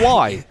 But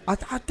why? I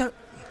don't.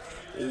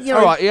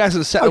 All right, he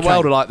hasn't set the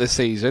world alight this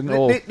season.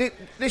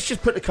 Let's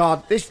just put the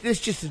card. Let's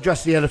just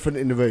address the elephant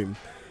in the room.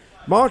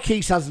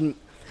 Marquis hasn't.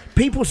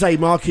 People say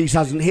Marquis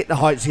hasn't hit the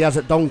heights he has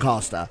at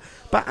Doncaster.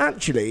 But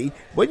actually,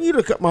 when you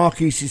look at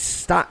Marquis'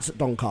 stats at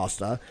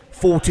Doncaster,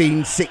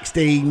 14,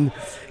 16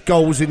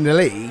 goals in the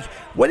league,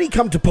 when he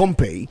come to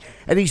Pompey,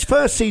 and his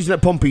first season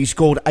at Pompey he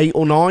scored 8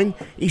 or 9,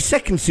 his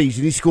second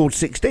season he scored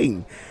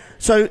 16.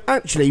 So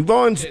actually,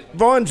 Ryan's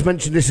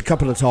mentioned this a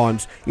couple of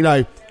times,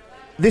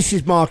 this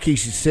is Marquis'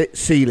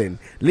 ceiling.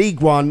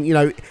 League One,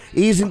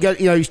 he isn't going.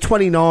 He's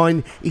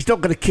 29. He's not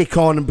going to kick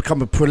on and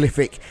become a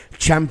prolific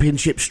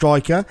Championship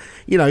striker.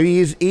 He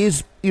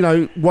is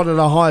one of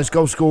the highest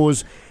goal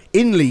scorers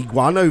in League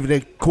One over the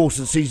course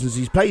of the seasons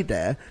he's played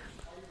there.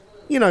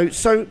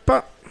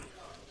 But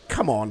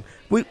come on,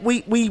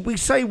 we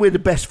say we're the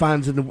best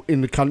fans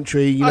in the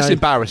country. That's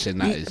embarrassing.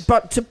 That is.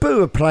 But to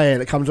boo a player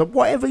that comes up,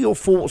 whatever your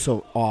thoughts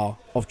are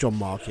of John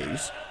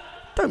Marquis,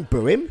 don't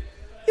boo him.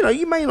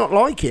 You may not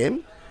like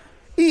him.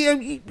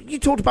 You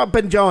talked about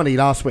Benjani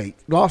last week.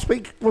 Last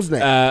week,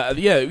 wasn't it?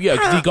 Yeah,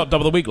 because he got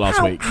double the week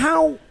last week.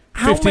 How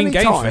 15 many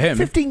games times? for him.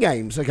 15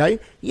 games, okay?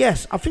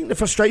 Yes, I think the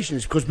frustration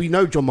is because we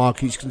know John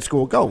Marquis can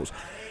score goals.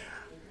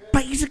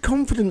 But he's a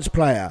confidence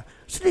player.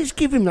 So let's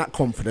give him that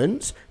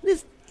confidence.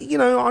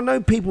 I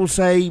know people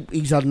say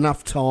he's had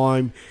enough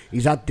time,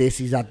 he's had this,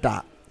 he's had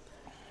that.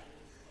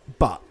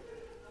 But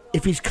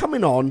if he's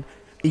coming on,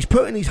 he's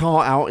putting his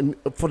heart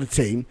out for the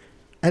team,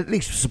 at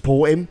least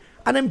support him,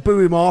 and then boo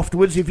him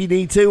afterwards if you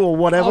need to, or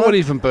whatever. I wouldn't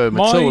even boo him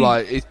at all.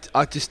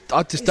 I just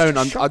don't.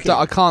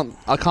 I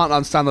can't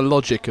understand the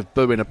logic of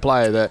booing a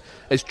player that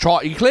is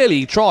try. He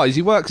clearly tries.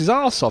 He works his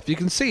arse off. You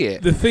can see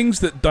it. The things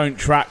that don't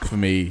track for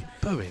me,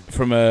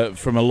 from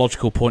a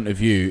logical point of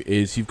view,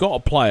 is you've got a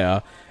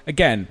player.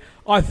 Again,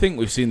 I think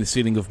we've seen the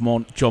ceiling of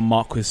John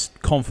Marquis'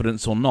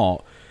 confidence or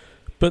not,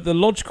 but the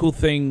logical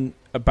thing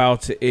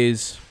about it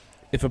is,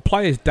 if a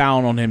player's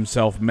down on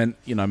himself,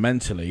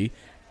 mentally,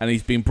 and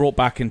he's been brought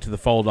back into the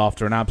fold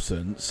after an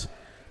absence,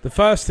 the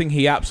first thing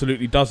he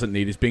absolutely doesn't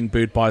need is being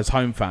booed by his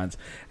home fans.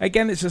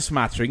 Again, it's a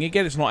smattering.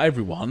 Again, it's not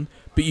everyone,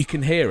 but you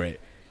can hear it.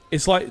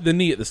 It's like the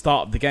knee at the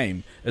start of the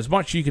game. As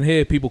much as you can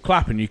hear people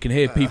clapping, you can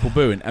hear people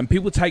booing, and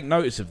people take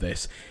notice of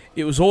this.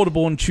 It was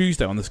audible on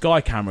Tuesday on the Sky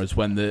cameras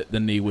when the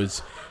knee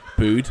was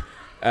booed.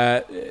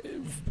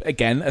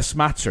 Again, a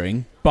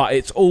smattering, but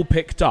it's all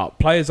picked up.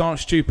 Players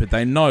aren't stupid.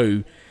 They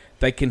know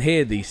they can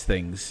hear these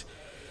things.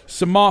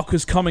 So Mark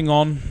was coming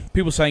on,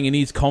 people saying he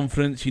needs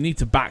confidence, you need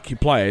to back your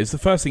players. The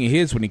first thing he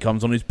hears when he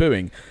comes on is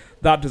booing.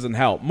 That doesn't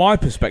help. My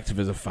perspective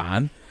as a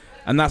fan,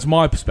 and that's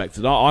my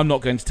perspective, I'm not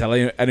going to tell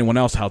anyone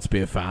else how to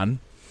be a fan,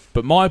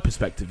 but my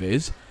perspective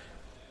is,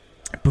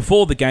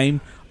 before the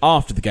game,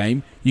 after the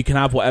game, you can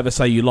have whatever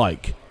say you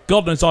like.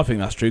 God knows I think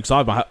that's true, because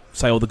I might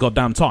say all the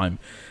goddamn time.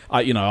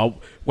 I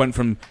went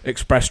from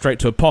Express straight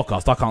to a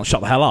podcast. I can't shut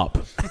the hell up.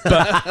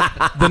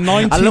 But the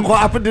 90... And look what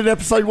happened in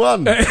episode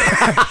 1.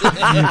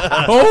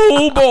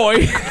 Oh,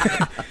 boy.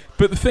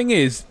 But the thing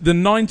is, the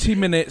 90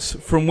 minutes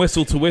from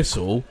whistle to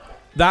whistle,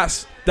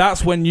 that's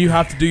when you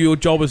have to do your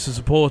job as a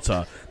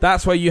supporter.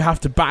 That's where you have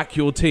to back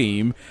your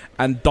team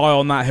and die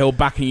on that hill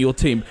backing your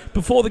team.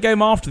 Before the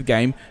game, after the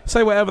game,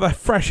 say whatever the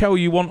fresh hell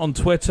you want on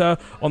Twitter,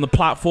 on the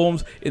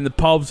platforms, in the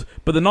pubs.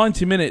 But the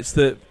 90 minutes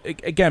that,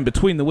 again,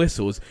 between the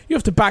whistles, you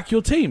have to back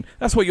your team.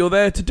 That's what you're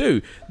there to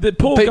do. The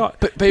poor guy,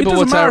 it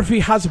doesn't matter if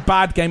he has a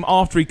bad game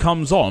after he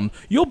comes on.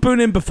 You're booing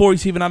him before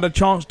he's even had a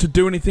chance to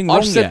do anything wrong.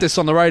 I've said this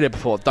on the radio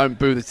before, don't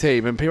boo the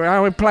team. And people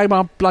I play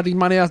my bloody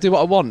money, I'll do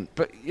what I want.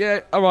 But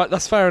yeah, all right,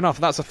 that's fair enough.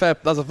 That's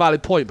a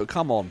valid point, but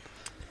come on.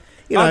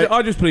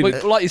 I just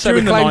believe, like you said,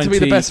 we claim to be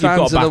the best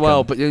fans in the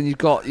world, but you've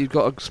got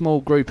a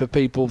small group of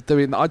people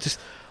doing that.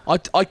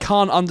 I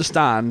can't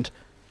understand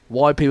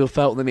why people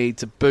felt the need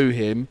to boo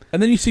him.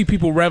 And then you see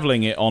people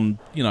revelling it on,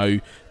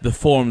 the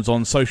forums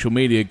on social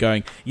media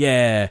going,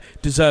 yeah,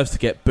 deserves to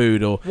get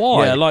booed, or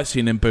why? Yeah, I like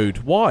seeing him booed.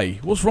 Why?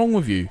 What's wrong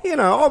with you?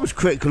 I was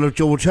critical of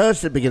George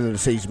Hurst at the beginning of the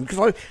season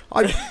because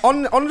I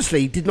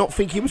honestly did not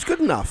think he was good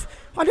enough.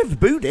 I never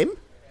booed him.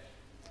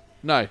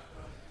 No,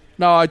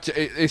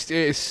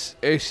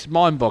 it's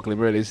mind-boggling,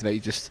 really, isn't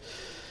it?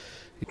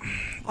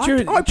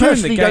 I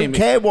personally don't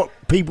care what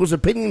people's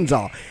opinions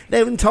are.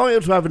 They're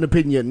entitled to have an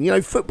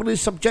opinion. Football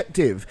is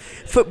subjective.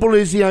 Football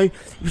is,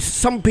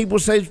 some people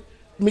say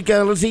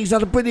Miguel Aziz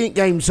had a brilliant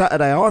game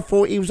Saturday. I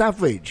thought he was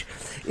average.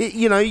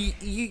 You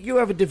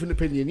have a different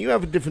opinion. You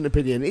have a different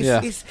opinion.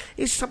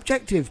 It's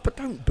subjective, but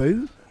don't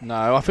boo.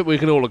 No, I think we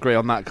can all agree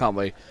on that, can't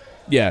we?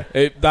 Yeah,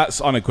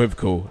 that's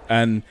unequivocal.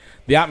 And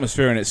the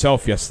atmosphere in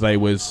itself yesterday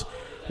was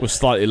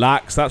slightly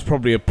lax. That's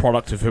probably a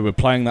product of who we're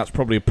playing. That's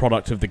probably a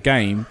product of the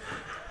game.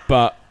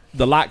 But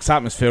the lax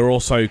atmosphere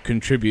also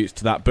contributes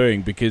to that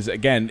booing because,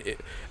 again,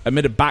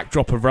 amid a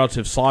backdrop of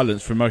relative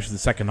silence for most of the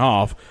second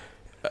half,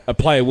 a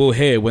player will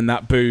hear when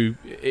that boo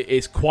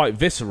is quite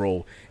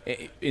visceral.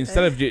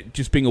 Instead of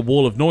just being a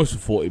wall of noise for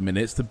 40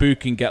 minutes, the boo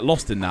can get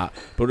lost in that.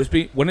 But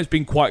when it's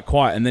been quite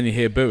quiet and then you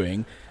hear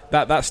booing,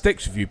 that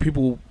sticks with you.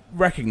 People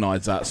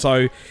recognise that.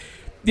 So,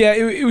 yeah,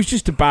 it was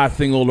just a bad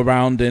thing all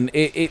around, and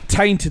it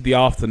tainted the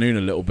afternoon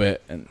a little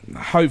bit. And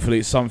hopefully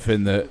it's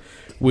something that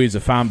we as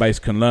a fan base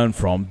can learn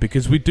from,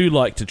 because we do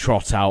like to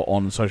trot out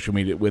on social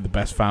media we're the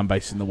best fan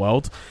base in the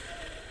world.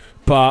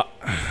 But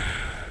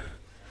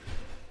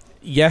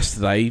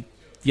yesterday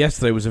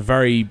was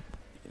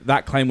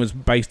that claim was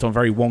based on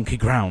very wonky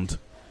ground.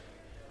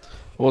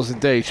 Was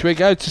indeed. Should we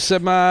go to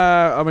some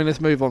let's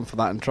move on from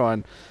that and try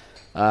and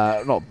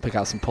not pick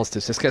out some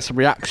positives. Let's get some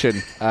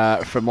reaction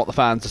from what the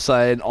fans are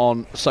saying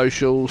on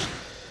socials.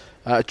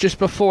 Just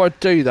before I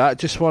do that,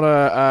 just want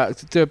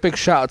to do a big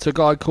shout out to a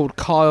guy called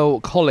Kyle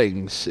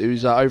Collings,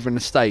 who's over in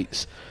the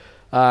States.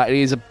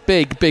 He's a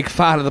big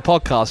fan of the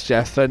podcast,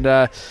 Jeff,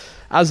 and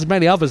as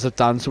many others have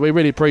done, so we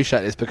really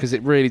appreciate this because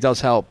it really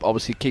does help,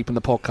 obviously, keeping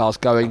the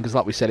podcast going, because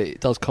like we said, it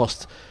does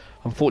cost,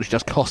 unfortunately,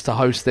 just cost to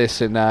host this,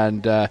 and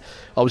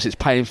obviously it's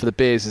paying for the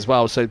beers as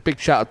well. So big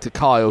shout out to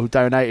Kyle, who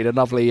donated a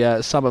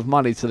lovely sum of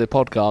money to the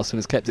podcast and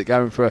has kept it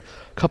going for a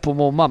couple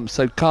more months.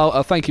 So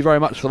Kyle, thank you very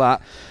much for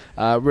that.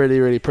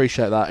 Really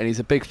appreciate that, and he's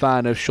a big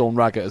fan of Sean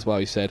Raggett as well,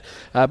 he said.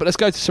 But let's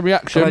go to some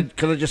reaction.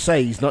 Can I just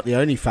say he's not the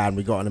only fan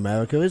we got in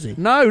America, is he?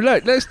 No,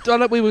 look,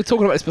 we were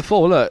talking about this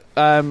before. Look,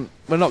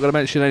 we're not going to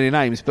mention any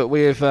names, but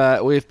we've had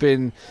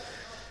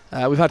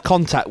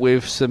contact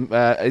with some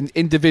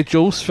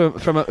individuals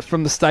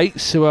from the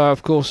States who are,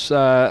 of course,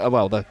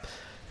 they've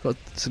got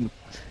some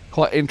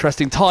quite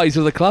interesting ties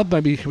with the club.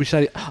 Maybe we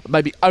say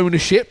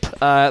ownership.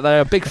 They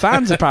are big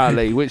fans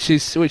apparently, which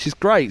is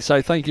great.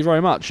 So thank you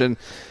very much, and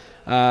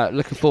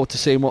looking forward to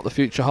seeing what the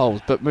future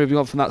holds. But moving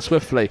on from that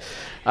swiftly,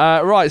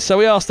 right. So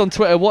we asked on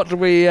Twitter, what do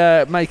we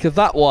make of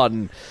that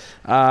one?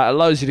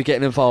 Loads of you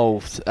getting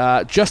involved.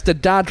 Just a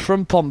dad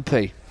from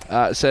Pompey.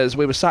 Says,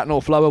 we were sat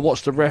north lower,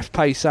 watched the ref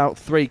pace out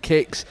 3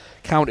 kicks,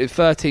 counted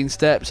 13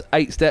 steps,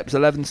 8 steps,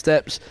 11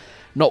 steps.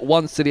 Not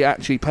once did he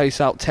actually pace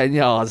out 10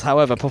 yards.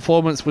 However,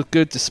 performance was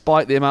good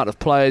despite the amount of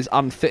players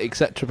unfit,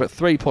 etc. But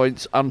 3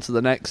 points onto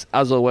the next.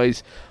 As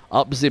always,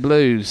 up the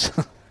Blues.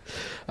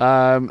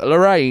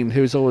 Lorraine,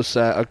 who's always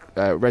a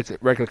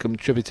regular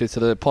contributor to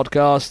the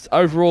podcast.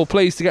 Overall,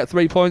 pleased to get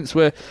 3 points.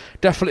 We're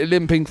definitely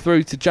limping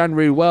through to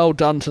January. Well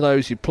done to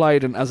those who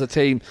played, and as a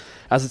team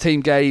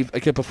gave a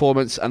good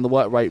performance, and the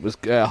work rate was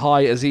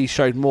high as he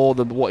showed more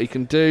than what he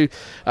can do.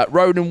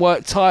 Ronan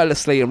worked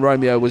tirelessly, and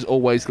Romeo was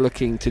always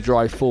looking to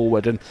drive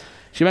forward. And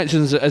she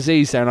mentions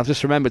Aziz there, and I've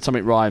just remembered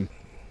something, Ryan.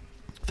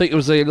 I think it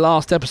was the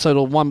last episode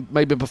or one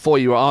maybe before,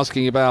 you were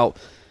asking about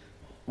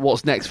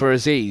what's next for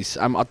Aziz.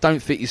 I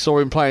don't think you saw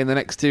him play in the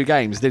next 2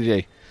 games, did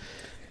you?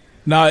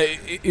 No,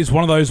 it's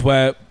one of those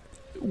where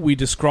we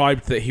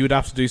described that he would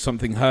have to do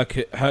something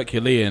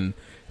Herculean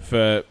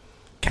for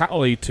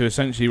Catley to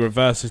essentially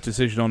reverse his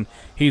decision on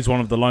he's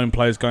one of the lone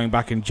players going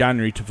back in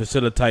January to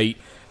facilitate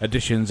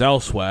additions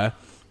elsewhere.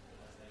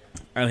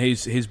 and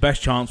his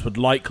best chance would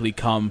likely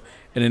come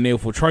in a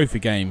Neilfield Trophy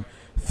game.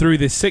 Through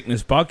this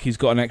sickness bug, he's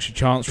got an extra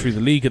chance through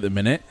the league at the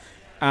minute.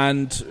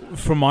 And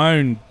from my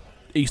own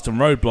Eastern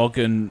Road blog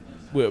and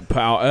put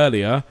out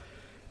earlier,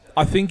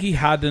 I think he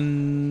had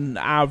an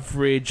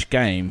average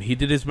game. He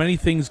did as many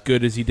things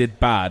good as he did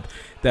bad.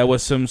 There were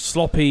some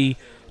sloppy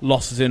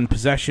losses in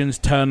possessions,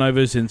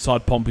 turnovers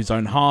inside Pompey's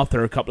own half.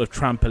 There are a couple of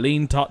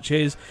trampoline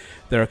touches.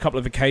 There are a couple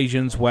of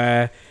occasions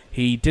where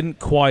he didn't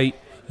quite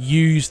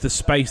use the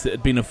space that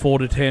had been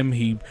afforded him.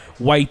 He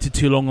waited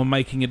too long on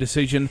making a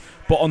decision.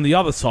 But on the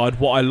other side,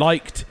 what I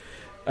liked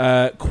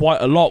quite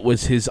a lot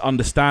was his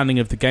understanding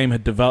of the game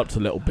had developed a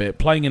little bit.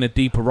 Playing in a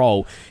deeper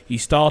role, he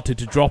started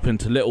to drop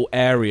into little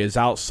areas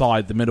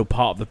outside the middle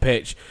part of the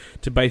pitch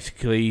to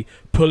basically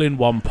pull in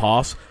one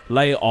pass,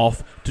 lay it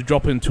off, to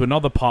drop into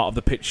another part of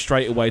the pitch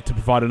straight away to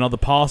provide another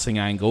passing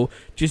angle,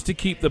 just to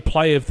keep the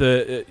play of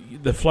the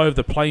flow of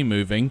the play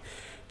moving,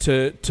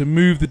 to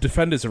move the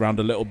defenders around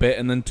a little bit,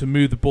 and then to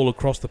move the ball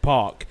across the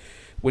park.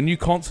 When you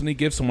constantly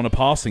give someone a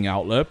passing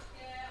outlet,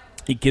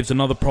 it gives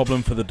another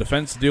problem for the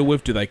defence to deal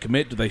with. Do they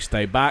commit? Do they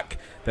stay back?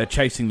 They're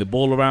chasing the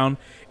ball around.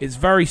 It's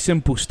very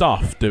simple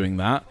stuff doing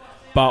that.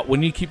 But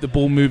when you keep the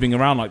ball moving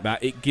around like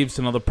that, it gives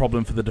another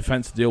problem for the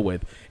defence to deal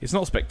with. It's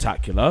not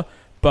spectacular,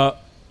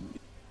 but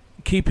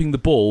keeping the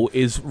ball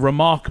is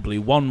remarkably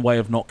one way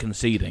of not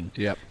conceding.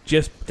 Yep.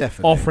 Just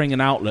Definitely. offering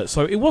an outlet.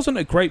 So it wasn't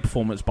a great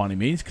performance by any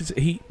means, because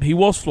he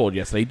was flawed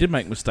yesterday. He did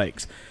make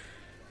mistakes.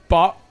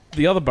 But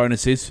the other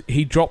bonus is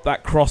he dropped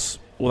that cross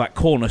or that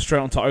corner straight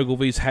onto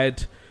Ogilvy's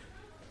head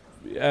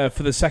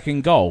for the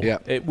second goal.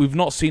 Yep. We've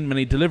not seen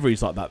many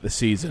deliveries like that this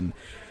season.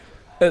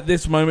 At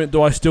this moment,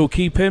 do I still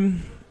keep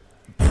him?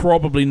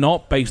 Probably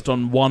not, based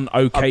on one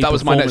that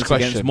was my next performance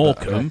question, against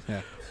Morecambe.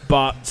 yeah.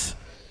 But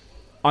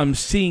I'm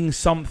seeing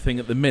something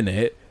at the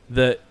minute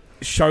that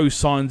shows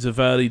signs of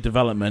early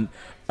development,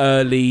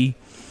 early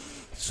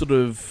sort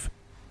of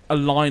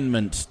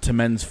alignment to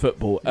men's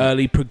football,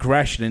 early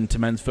progression into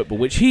men's football,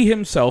 which he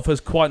himself has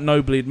quite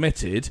nobly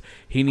admitted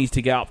he needs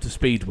to get up to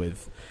speed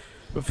with.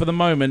 But for the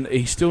moment,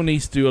 he still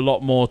needs to do a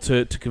lot more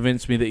to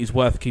convince me that he's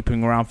worth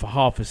keeping around for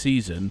half a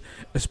season,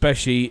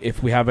 especially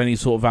if we have any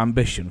sort of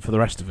ambition for the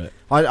rest of it.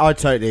 I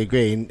totally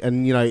agree.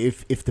 And you know,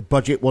 if the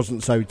budget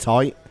wasn't so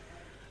tight,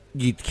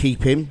 you'd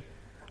keep him.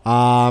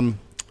 You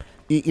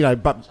know,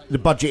 but the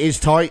budget is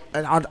tight,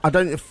 and I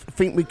don't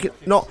think we can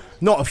not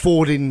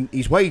affording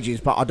his wages,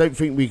 but I don't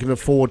think we can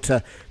afford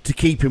to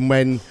keep him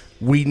when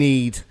we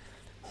need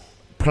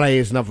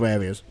players in other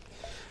areas.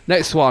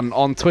 Next one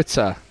on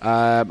Twitter.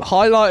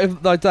 Highlight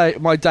of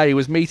my day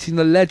was meeting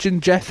the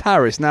legend Jeff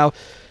Harris. Now,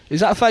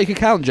 is that a fake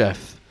account,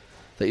 Jeff?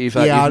 That you've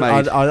made?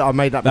 I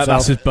made that myself.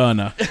 That's his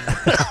burner.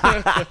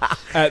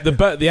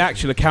 The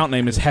actual account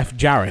name is Hef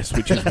Jarris,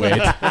 which is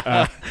weird.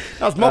 That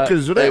was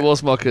Mockers, wasn't it? It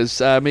was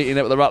Mockers. Meeting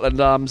up with the Rutland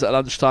Arms at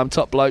lunchtime.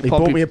 Top bloke. He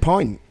bought me a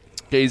pint.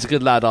 He's a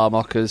good lad, our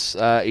Mockers.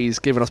 He's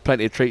given us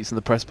plenty of treats in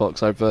the press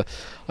box over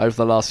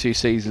the last few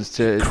seasons.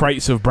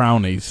 Crates of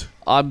brownies.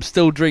 I'm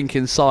still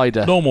drinking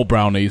cider. Normal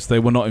brownies. They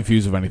were not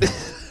infused with anything.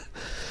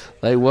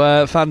 They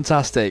were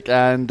fantastic.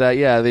 And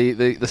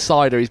the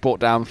cider he's brought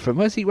down from...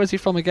 Where's he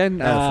from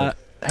again?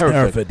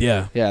 Hereford,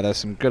 yeah. Yeah, there's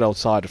some good old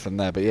cider from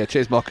there. But yeah,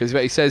 cheers, Mockers.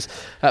 But he says,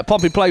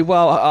 Pompey played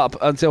well up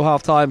until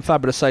half-time.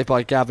 Fabulous save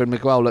by Gavin.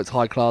 Miguel looked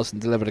high class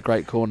and delivered a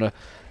great corner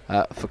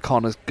for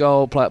Connor's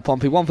goal. Play at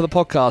Pompey. One for the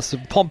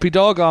podcast. Pompey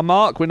Dog, our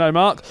Mark. We know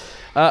Mark.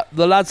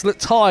 The lads look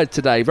tired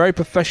today. Very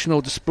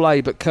professional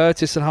display, but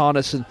Curtis and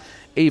Harness and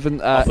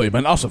even... I thought you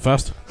meant us at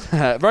first.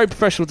 Very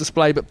professional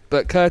display,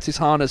 but Curtis,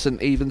 Harness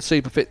and even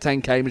super fit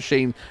 10k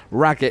machine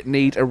Raggett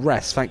need a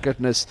rest. Thank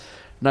goodness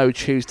no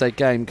Tuesday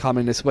game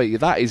coming this week.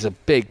 That is a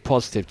big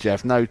positive,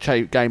 Jeff. No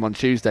game on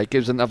Tuesday.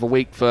 Gives another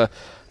week to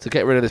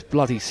get rid of this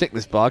bloody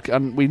sickness bug,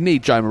 and we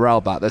need Joe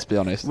Morrell back, let's be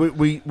honest.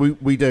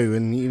 We do,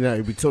 and you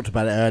know, we talked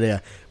about it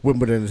earlier.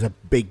 Wimbledon is a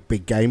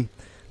big game,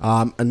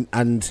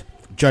 and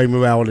Joe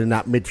Morrell in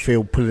that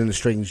midfield, pulling the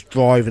strings,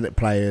 driving at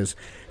players,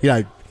 you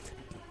know,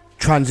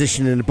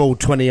 transitioning the ball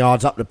 20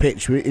 yards up the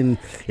pitch in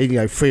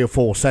 3 or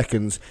 4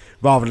 seconds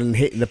rather than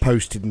hitting the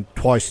post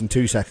twice in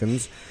 2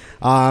 seconds.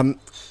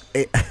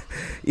 It's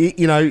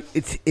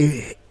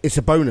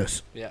a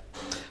bonus. Yeah.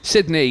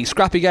 Sydney,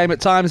 scrappy game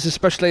at times,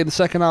 especially in the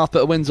second half,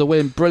 but a win's a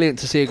win. Brilliant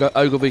to see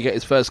Ogilvy get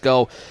his first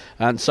goal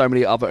and so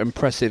many other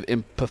impressive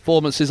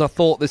performances. I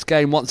thought this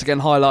game once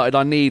again highlighted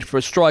our need for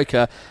a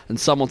striker and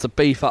someone to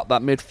beef up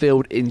that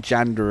midfield in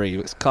January.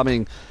 It's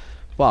coming,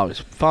 well, it's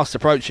fast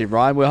approaching,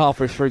 Ryan. We're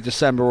halfway through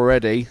December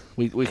already.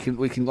 We can.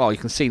 Well, you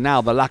can see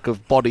now the lack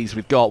of bodies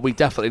we've got. We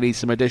definitely need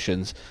some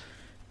additions.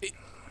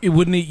 You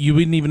wouldn't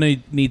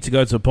even need to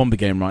go to a Pompey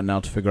game right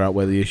now to figure out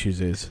where the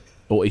issues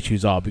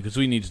are, because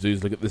all you need to do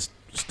is look at the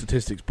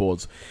statistics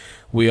boards.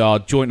 We are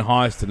joint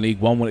highest in League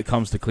One when it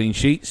comes to clean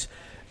sheets,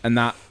 and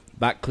that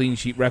clean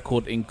sheet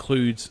record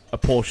includes a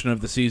portion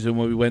of the season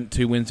where we went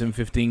 2 wins in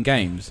 15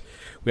 games.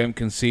 We haven't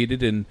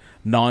conceded in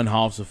 9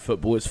 halves of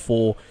football. It's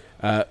 4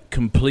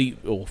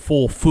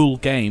 4 full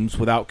games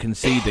without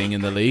conceding in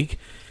the league.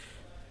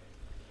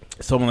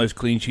 Some of those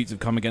clean sheets have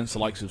come against the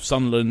likes of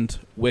Sunderland,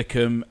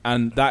 Wickham,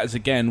 and that is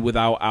again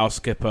without our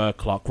skipper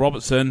Clark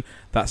Robertson.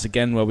 That's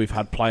again where we've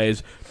had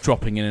players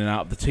dropping in and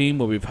out of the team,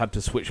 where we've had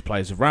to switch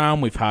players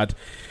around, we've had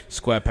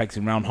square pegs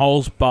in round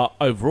holes, but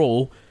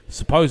overall,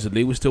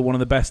 supposedly, we're still one of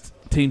the best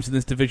teams in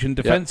this division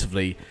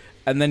defensively. Yep.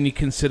 And then you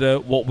consider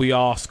what we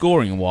are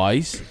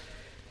scoring-wise.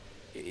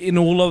 In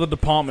all other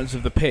departments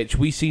of the pitch,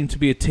 we seem to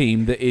be a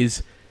team that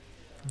is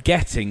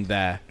getting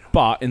there,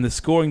 but in the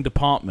scoring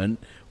department,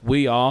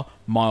 we are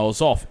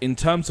miles off. In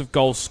terms of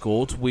goals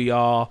scored, we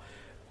are...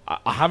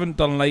 I haven't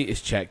done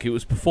latest check. It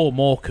was before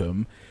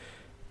Morecambe.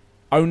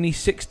 Only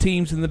 6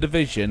 teams in the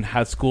division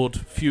had scored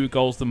fewer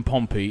goals than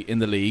Pompey in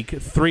the league.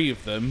 3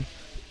 of them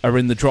are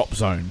in the drop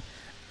zone.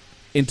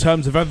 In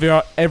terms of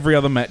every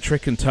other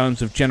metric, in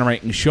terms of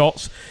generating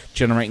shots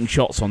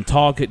on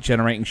target,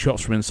 generating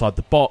shots from inside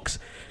the box,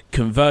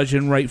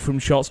 conversion rate from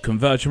shots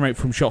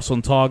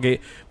on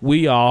target,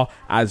 we are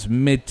as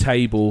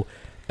mid-table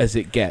as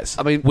it gets.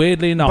 I mean,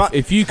 weirdly enough,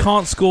 if you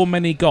can't score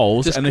many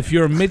goals, and if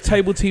you're a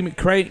mid-table team at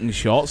creating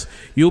shots,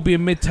 you'll be a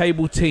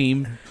mid-table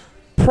team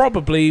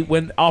probably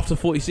when after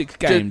 46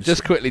 games.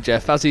 Just quickly,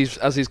 Jeff, as he's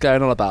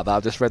going on about that,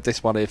 I've just read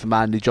this one here from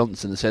Andy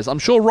Johnson that says, I'm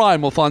sure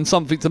Ryan will find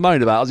something to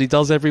moan about as he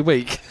does every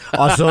week.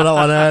 I saw that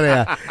one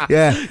earlier.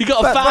 Yeah. You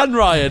got a fan,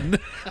 Ryan.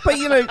 But,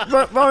 you know,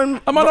 Ryan...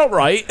 Am I not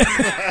right?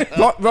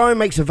 Ryan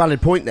makes a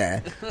valid point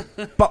there,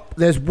 but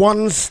there's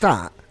one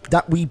stat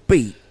that we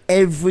beat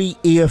every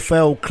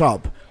EFL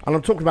club, and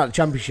I'm talking about the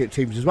championship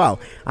teams as well,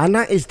 and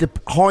that is the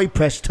high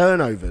press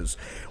turnovers.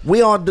 We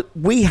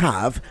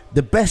have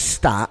the best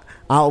stat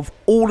out of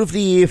all of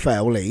the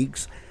EFL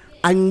leagues,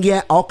 and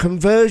yet our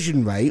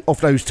conversion rate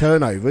of those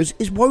turnovers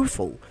is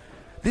woeful.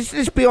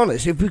 Let's be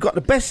honest. If we've got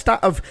the best stat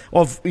of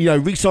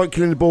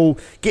recycling the ball,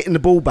 getting the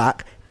ball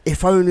back,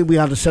 if only we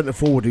had a centre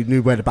forward who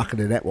knew where the back of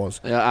the net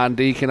was. Yeah,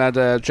 Andy, you can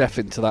add Jeff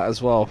into that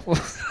as well.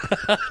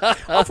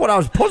 I thought I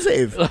was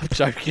positive. I'm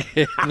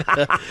joking.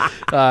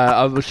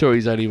 I'm sure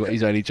he's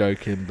only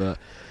joking, but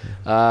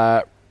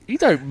you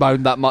don't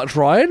moan that much,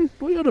 Ryan.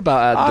 What are you on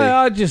about, Andy?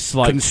 I just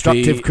like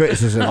constructive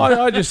criticism.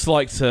 I just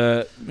like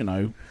to,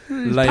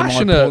 lay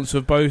passionate. my points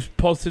of both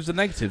positives and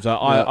negatives.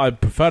 I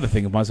prefer to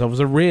think of myself as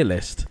a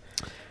realist.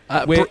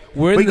 We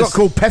got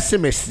called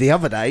pessimists the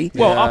other day.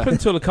 Well, up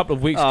until a couple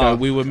of weeks ago,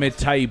 we were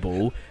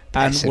mid-table,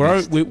 and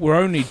we're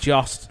only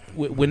just...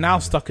 We're now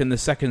stuck in the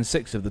second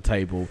 6 of the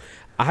table.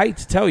 I hate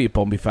to tell you,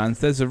 Pompey fans,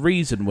 there's a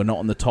reason we're not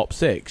on the top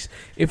 6.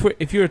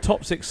 If you're a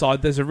top 6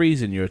 side, there's a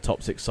reason you're a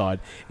top 6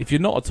 side. If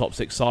you're not a top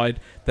 6 side,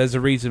 there's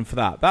a reason for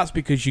that. That's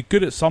because you're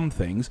good at some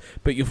things,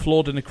 but you're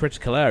flawed in a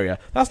critical area.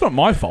 That's not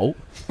my fault.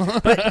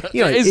 But,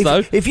 it is,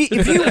 though.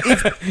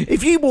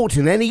 If you walked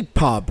in any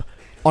pub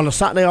on a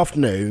Saturday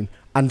afternoon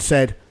and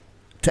said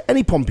to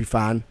any Pompey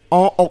fan,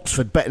 are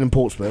Oxford better than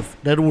Portsmouth?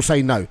 They'd all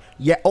say no.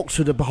 Yet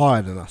Oxford are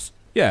higher than us.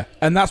 Yeah,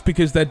 and that's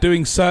because they're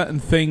doing certain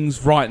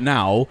things right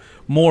now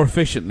more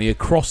efficiently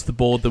across the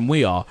board than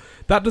we are.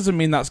 That doesn't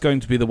mean that's going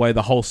to be the way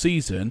the whole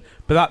season,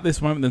 but at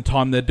this moment in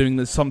time, they're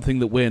doing something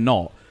that we're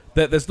not.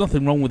 There's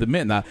nothing wrong with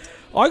admitting that.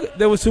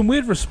 There were some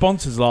weird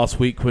responses last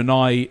week when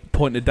I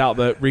pointed out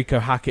that Rico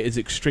Hackett is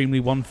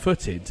extremely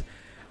one-footed.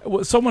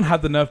 Someone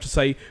had the nerve to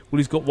say, well,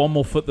 he's got one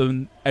more foot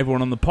than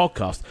everyone on the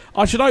podcast.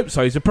 I should hope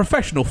so. He's a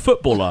professional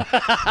footballer.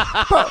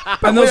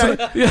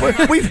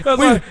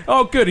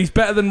 Oh, good. He's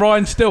better than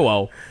Ryan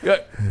Stillwell.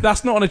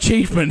 That's not an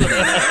achievement.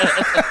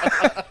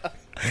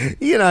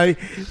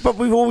 But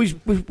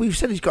we've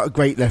said he's got a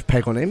great left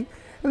peg on him.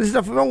 And there's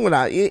nothing wrong with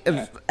that.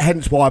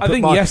 Hence why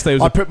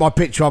I put my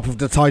picture up of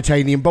the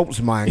titanium bolts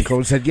in my ankle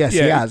and said, yes, he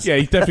has. Yeah,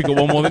 he's definitely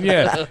got one more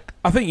than,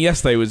 I think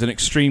yesterday was an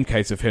extreme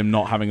case of him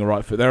not having a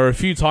right foot. There were a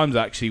few times,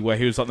 actually, where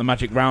he was like the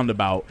magic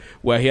roundabout,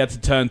 where he had to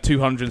turn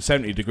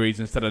 270 degrees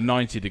instead of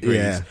 90 degrees.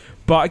 Yeah.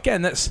 But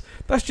again, that's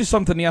just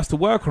something he has to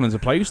work on as a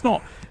player. He's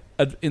not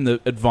in the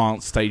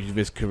advanced stage of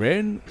his career,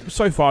 and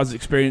so far his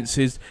experience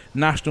is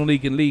National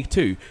League and League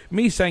 2.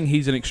 Me saying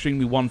he's an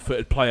extremely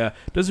one-footed player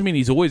doesn't mean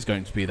he's always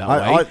going to be that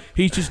way.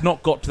 He's just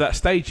not got to that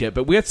stage yet.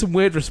 But we had some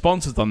weird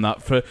responses on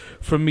that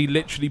from me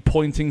literally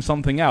pointing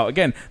something out.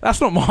 Again,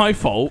 that's not my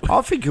fault.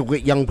 I think you'll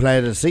get young player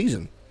of the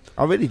season.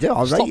 I really do.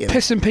 I Stop rate him.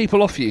 Pissing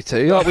people off, you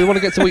two. We want to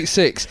get to week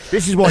 6.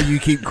 This is why you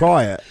keep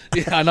quiet.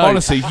 Yeah, I know.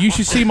 Honestly, you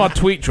should see my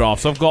tweet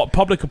drafts. I've got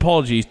public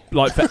apologies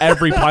for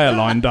every player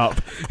lined up.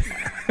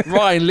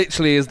 Ryan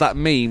literally is that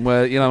meme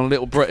where,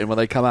 Little Britain, where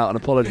they come out and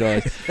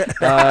apologise.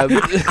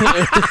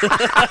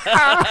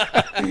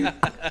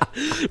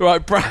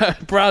 Right,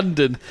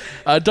 Brandon.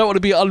 I don't want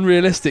to be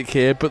unrealistic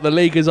here, but the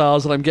league is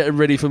ours and I'm getting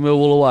ready for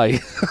Millwall away.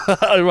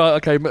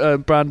 Right, okay,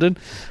 Brandon.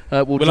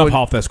 We'll have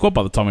half their squad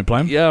by the time we play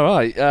them. Yeah,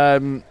 right.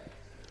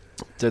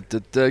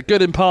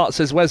 Good in part,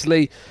 says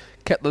Wesley.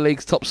 Kept the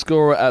league's top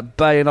scorer at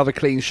bay, another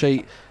clean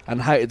sheet,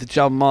 and hated the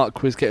John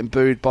Marquis getting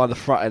booed by the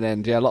front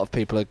end. Yeah, a lot of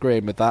people are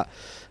agreeing with that.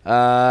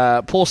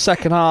 Poor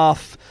second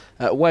half,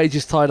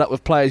 wages tied up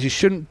with players. You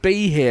shouldn't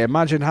be here.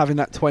 Imagine having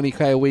that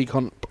 20k a week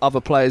on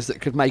other players that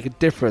could make a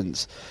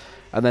difference.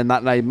 And then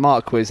that name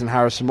Marquis and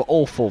Harrison were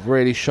awful.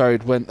 Really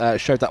showed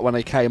that when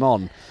they came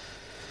on.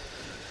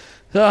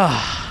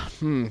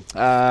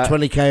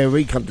 20k a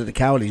week under the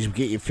Cowleys will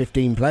get you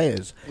 15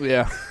 players.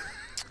 Yeah.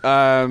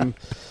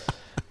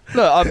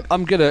 Look,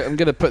 I'm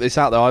gonna put this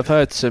out there. I've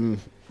heard some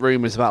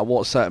rumours about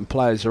what certain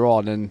players are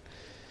on, and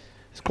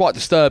it's quite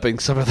disturbing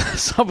some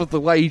of the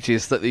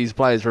wages that these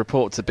players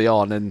report to be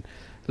on. And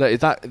look,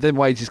 if them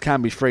wages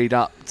can be freed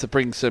up to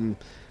bring some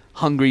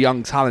hungry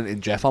young talent in,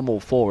 Jeff, I'm all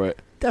for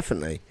it.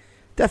 Definitely.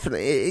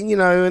 You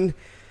know, and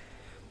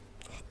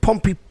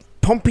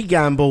Pompey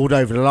gambled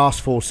over the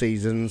last 4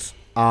 seasons.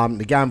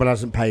 The gamble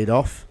hasn't paid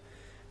off.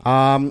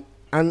 And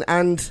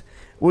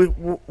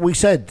we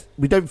said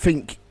we don't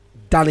think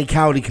Danny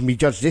Cowley can be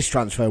judged this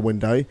transfer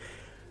window.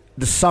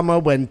 The summer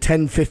when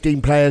 10,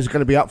 15 players are going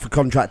to be up for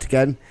contract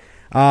again,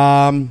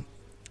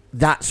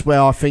 that's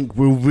where I think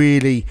we'll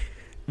really,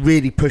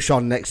 really push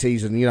on next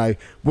season. You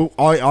know,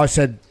 I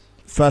said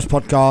first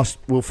podcast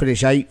we'll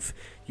finish 8th.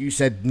 You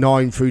said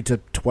 9 through to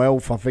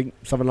 12, I think,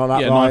 something like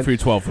that. Yeah, Ryan. 9 through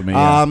 12 for me.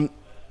 Yeah.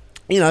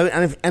 You know,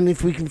 and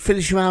if we can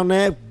finish around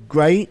there,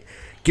 great.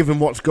 Given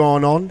what's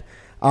going on.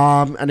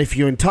 And if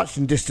you're in touch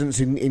and distance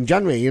in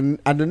January, and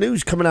the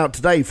news coming out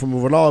today from a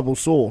reliable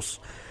source,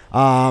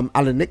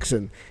 Alan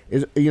Nixon,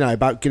 is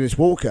about Guinness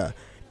Walker.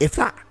 If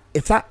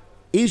that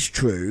is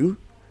true,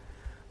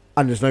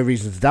 and there's no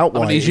reason to doubt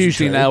why, he's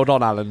usually nailed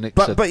on, Alan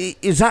Nixon. But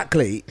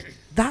exactly,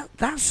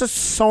 that's a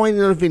sign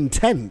of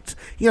intent.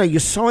 You know,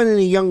 you're signing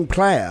a young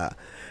player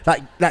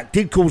that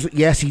did cause it.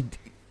 Yes,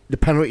 the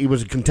penalty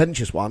was a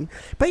contentious one,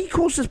 but he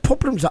caused us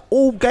problems at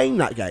all game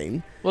that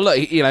game. Well, look,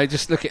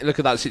 just look at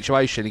that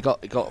situation. He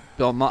got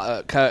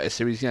Bill Curtis,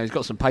 who he's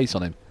got some pace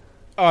on him.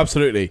 Oh,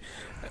 absolutely.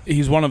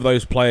 He's one of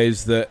those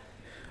players that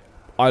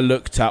I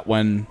looked at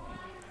when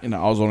I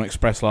was on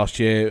Express last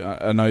year.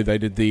 I know they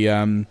did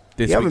the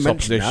this week's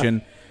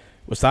opposition.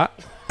 What's that?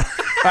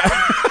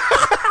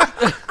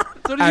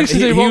 What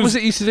was it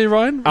you used to do,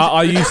 Ryan?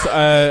 I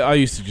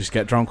used to just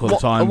get drunk all the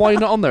time. And why are you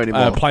not on there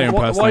anymore? Player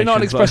impersonations. Why are you not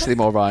on Express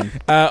anymore,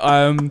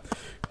 Ryan?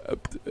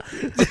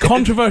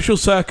 Controversial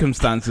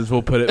circumstances,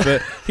 we'll put it.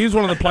 But he was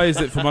one of the players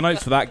that, for my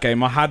notes for that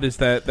game, I had as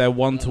their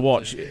one to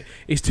watch.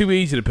 It's too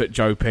easy to put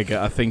Joe Pigott,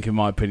 I think, in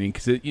my opinion,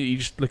 because you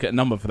just look at a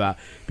number for that.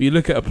 But you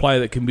look at a player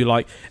that can be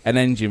like an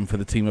engine for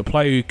the team, a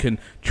player who can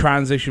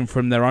transition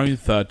from their own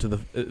third to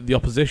the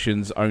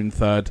opposition's own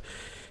third.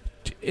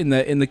 In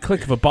the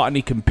click of a button,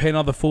 he can pin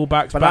other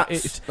fullbacks. But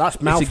that's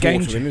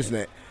mouthwatering, isn't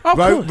it?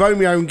 Oh,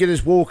 Romeo and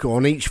Guinness Walker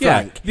on each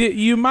flank.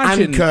 You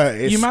imagine, and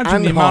Curtis, you imagine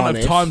and the amount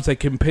Harness. of times they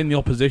can pin the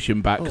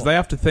opposition back, because they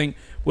have to think,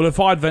 well, if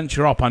I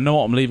venture up, I know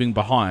what I'm leaving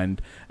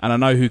behind, and I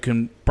know who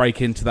can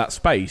break into that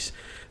space.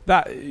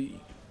 That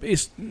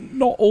it's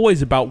not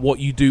always about what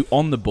you do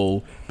on the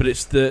ball, but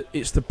it's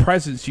the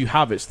presence you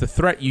have, it's the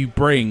threat you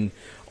bring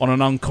on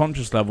an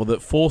unconscious level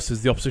that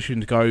forces the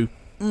opposition to go,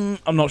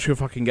 I'm not sure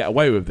if I can get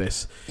away with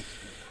this.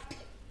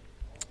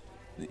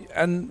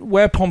 And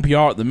where Pompey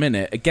are at the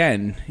minute,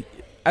 again,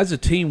 as a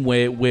team,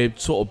 we're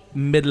sort of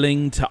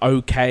middling to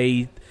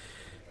okay,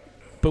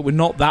 but we're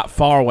not that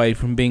far away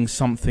from being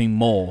something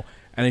more.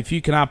 And if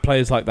you can add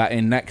players like that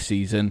in next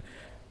season,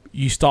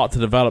 you start to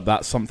develop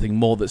that something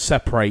more that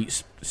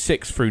separates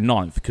 6th through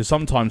 9th, because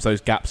sometimes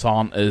those gaps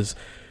aren't as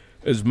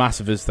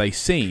massive as they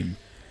seem.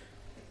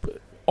 But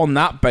on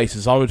that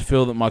basis, I would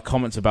feel that my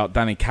comments about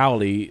Danny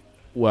Cowley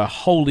were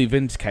wholly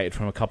vindicated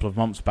from a couple of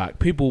months back.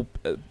 People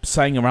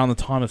saying around the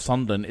time of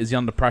Sunderland, is he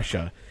under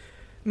pressure?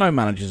 No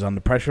manager's under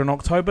pressure in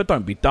October.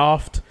 Don't be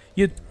daft.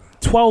 You're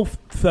 12,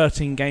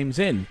 13 games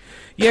in.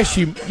 Yes,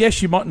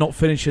 you might not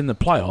finish in the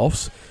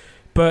playoffs,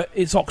 but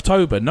it's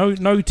October.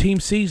 No team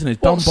season is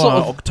done by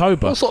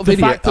October. What sort of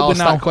idiot asked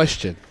that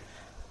question?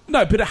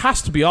 No, but it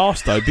has to be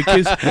asked, though,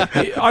 because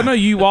I know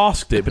you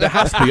asked it, but it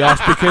has to be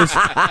asked because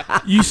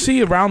you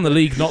see around the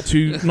league not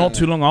too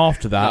long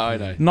after that, no, I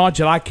know.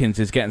 Nigel Adkins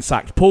is getting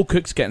sacked, Paul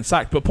Cook's getting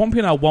sacked, but Pompey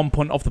are now 1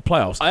 point off the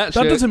playoffs.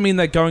 That doesn't mean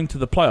they're going to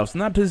the playoffs,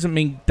 and that doesn't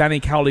mean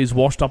Danny Cowley's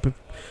washed up if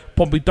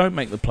Pompey don't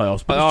make the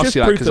playoffs. But it's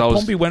just proof that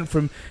Pompey went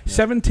from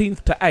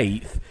 17th to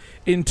 8th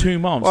in 2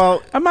 months.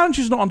 Well, a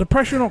manager's not under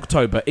pressure in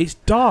October. It's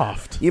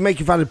daft. You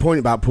make a valid point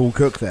about Paul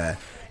Cook there.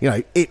 You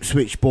know,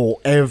 Ipswich bought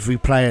every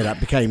player that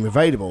became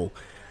available.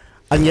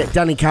 And yet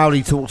Danny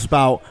Cowley talks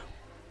about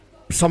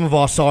some of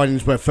our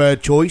signings were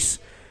third choice.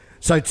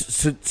 So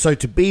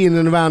to be in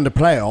and around the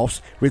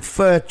playoffs with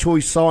third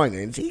choice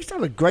signings, he's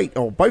done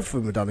both of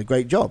them have done a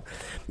great job.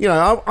 You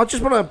know, I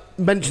just want to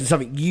mention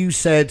something you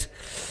said,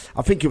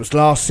 I think it was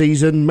last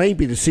season,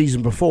 maybe the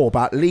season before,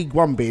 about League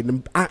One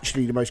being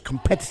actually the most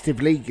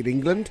competitive league in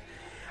England.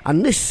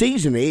 And this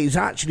season it is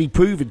actually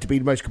proven to be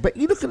the most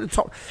competitive. You look at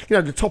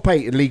the top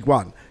 8 in League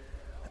One.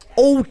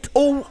 All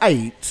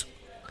 8,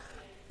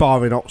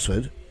 barring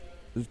Oxford,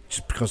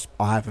 just because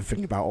I have a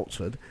thing about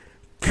Oxford,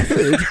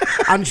 could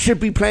and should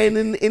be playing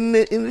in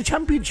the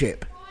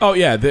Championship. Oh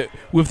yeah,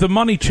 with the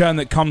money churn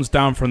that comes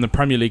down from the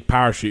Premier League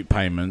parachute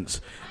payments,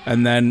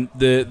 and then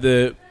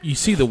you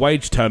see the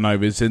wage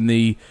turnovers in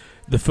the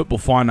football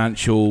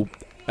financial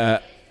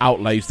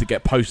outlays that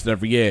get posted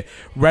every year.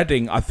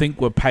 Reading, I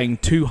think, were paying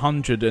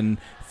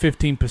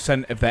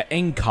 215% of their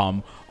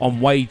income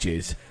on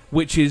wages.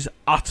 which is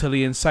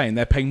utterly insane.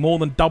 They're paying more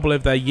than double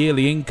of their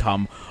yearly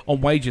income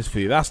on wages for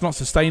you. That's not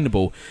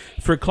sustainable.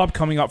 For a club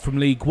coming up from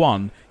League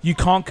One, you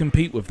can't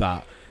compete with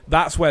that.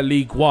 That's where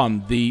League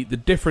One, the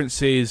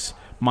difference is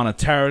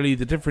monetarily,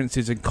 the difference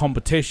is in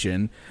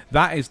competition.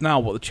 That is now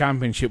what the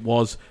Championship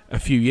was a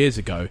few years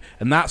ago.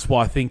 And that's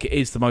why I think it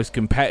is the most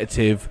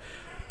competitive,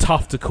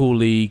 tough to call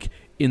league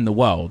in the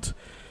world.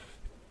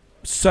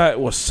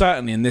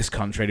 Certainly in this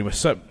country anyway.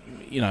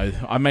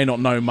 I may not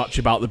know much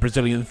about the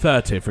Brazilian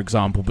third tier, for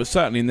example, but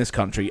certainly in this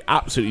country,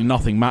 absolutely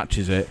nothing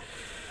matches it.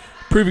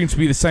 Proving to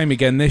be the same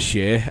again this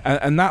year,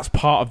 and that's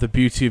part of the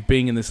beauty of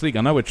being in this league.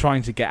 I know we're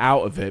trying to get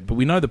out of it, but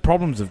we know the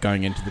problems of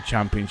going into the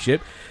Championship.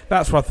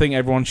 That's why I think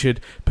everyone should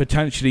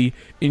potentially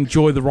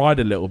enjoy the ride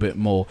a little bit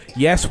more.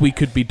 Yes, we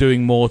could be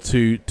doing more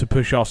to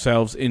push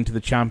ourselves into the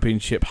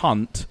Championship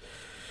hunt,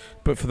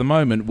 but for the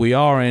moment, we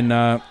are in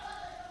a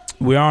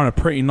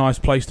pretty nice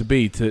place to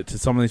be to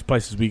some of these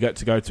places we get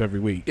to go to every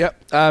week.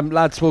 Yep,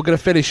 lads, we're going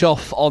to finish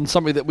off on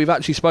something that we've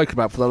actually spoken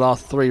about for the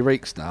last 3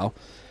 weeks now.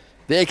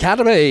 The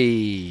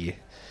Academy.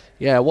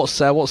 Yeah, what's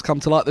come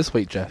to light this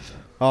week, Jeff?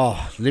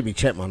 Oh, let me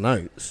check my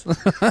notes.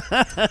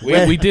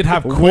 we did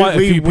have quite a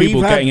few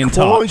people getting in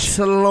touch. Quite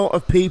a lot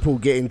of people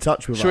get in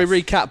touch with us. Should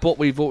we recap what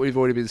we've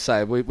already been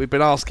saying? We've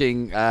been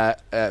asking,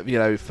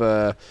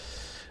 for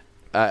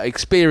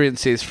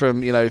experiences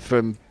from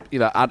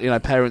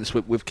parents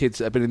with kids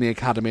that have been in the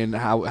academy and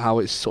how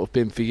it's sort of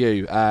been for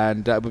you.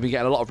 And we've been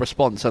getting a lot of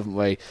response, haven't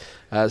we?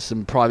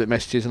 Some private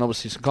messages and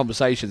obviously some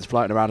conversations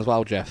floating around as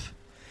well, Jeff.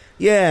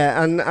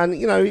 Yeah, and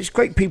it's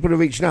great people to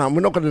reach out. And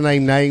we're not going to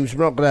name names.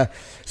 We're not going to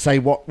say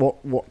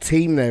what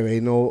team they're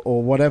in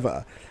or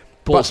whatever.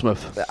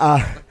 Portsmouth.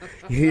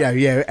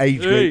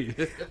 Age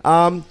group.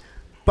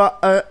 But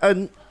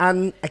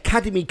an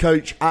academy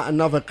coach at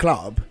another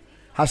club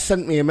has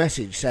sent me a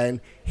message saying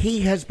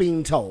he has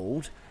been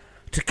told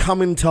to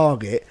come and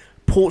target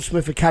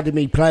Portsmouth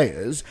Academy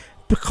players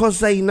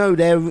because they know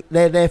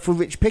they're there for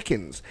rich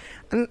pickings.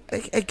 And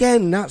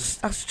again, that's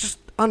just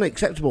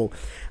unacceptable.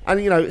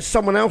 And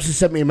someone else has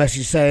sent me a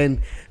message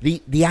saying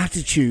the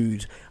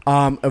attitude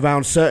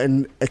around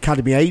certain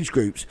academy age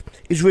groups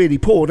is really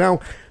poor. Now,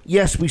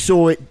 yes, we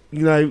saw it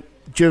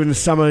during the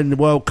summer in the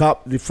World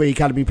Cup. The 3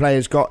 academy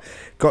players got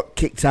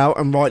kicked out,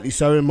 and rightly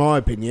so, in my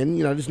opinion.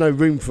 There's no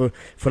room for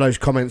those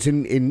comments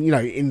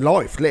in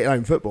life, let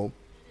alone football.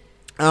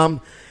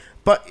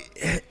 But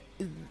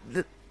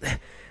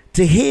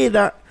to hear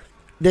that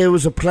there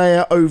was a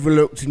player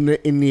overlooked in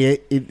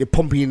the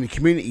Pompey in the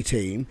community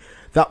team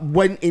that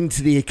went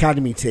into the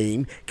academy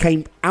team,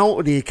 came out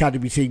of the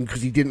academy team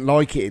because he didn't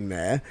like it in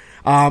there,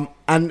 and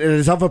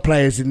there's other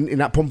players in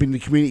that Pompey in the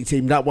community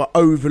team that were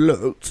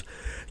overlooked,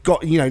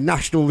 got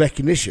national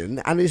recognition,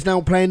 and is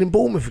now playing in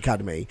Bournemouth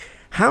Academy.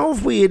 How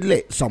have we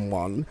let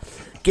someone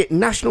get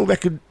national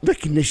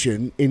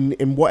recognition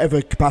in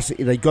whatever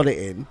capacity they got it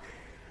in,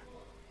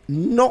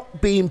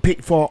 not being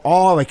picked for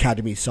our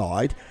academy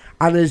side,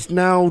 and is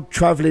now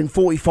travelling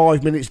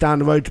 45 minutes down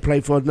the road to play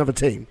for another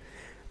team?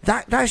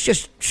 That's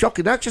just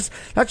shocking. That's just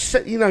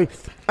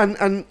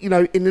and in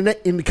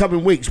the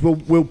coming weeks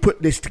we'll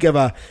put this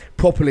together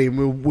properly,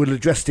 and we'll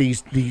address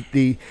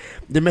the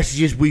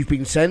messages we've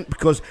been sent,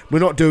 because we're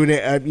not doing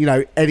it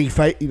any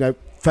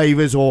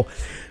favours or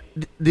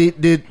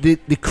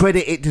the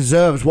credit it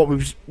deserves what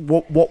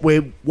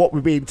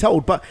we're being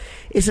told. But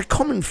it's a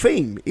common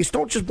theme. It's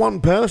not just one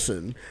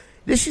person.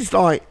 This is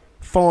like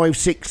 5,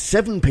 6,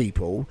 7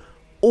 people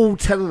all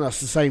telling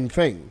us the same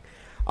thing.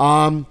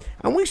 And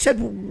we said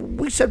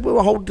we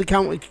will hold the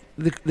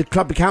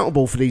club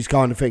accountable for these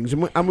kind of things,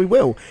 and we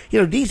will.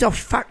 These are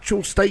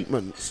factual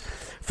statements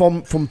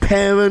from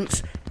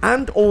parents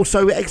and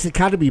also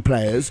ex-academy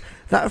players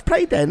that have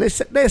played there, and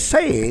they're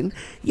saying,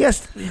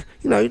 yes,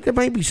 they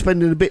may be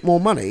spending a bit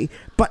more money,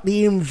 but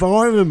the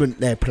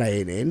environment they're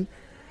playing in,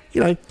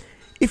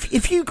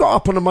 if you got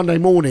up on a Monday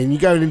morning,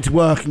 you're going into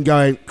work and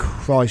going,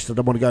 Christ, I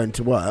don't want to go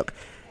into work,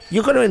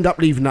 you're going to end up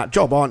leaving that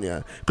job, aren't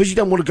you? Because you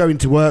don't want to go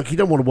into work, you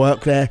don't want to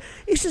work there.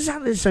 It's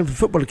exactly the same for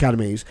football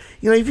academies.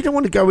 If you don't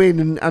want to go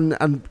in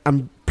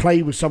and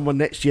play with someone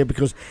next year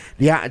because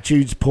the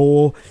attitude's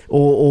poor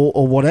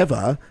or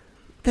whatever,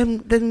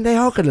 then they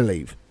are going to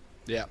leave.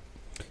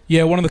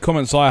 Yeah, one of the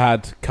comments I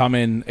had come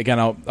in, again,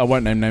 I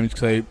won't name names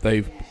because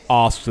they've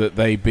asked that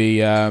they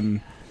be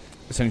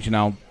essentially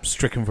now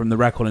stricken from the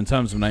record in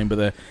terms of name, but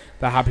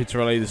they're happy to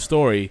relay the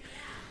story.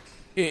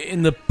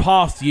 In the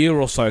past year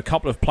or so, a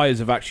couple of players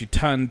have actually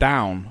turned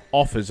down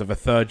offers of a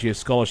third-year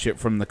scholarship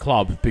from the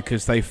club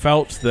because they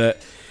felt that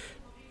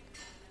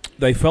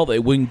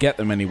it wouldn't get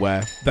them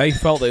anywhere. They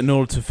felt that in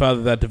order to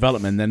further their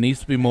development, there needs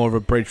to be more of a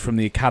bridge from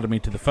the academy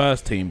to the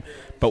first team.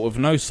 But with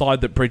no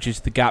side that bridges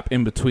the gap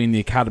in between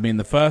the academy and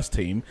the first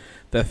team,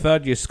 their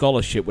third-year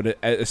scholarship would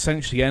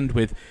essentially end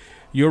with,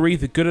 you're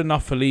either good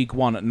enough for League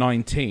One at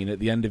 19 at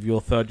the end of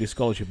your third-year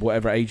scholarship,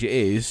 whatever age it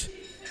is,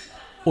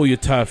 or you're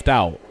turfed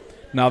out.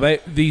 Now,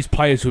 these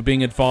players were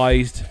being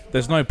advised,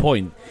 there's no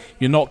point.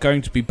 You're not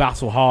going to be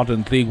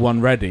battle-hardened League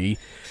One ready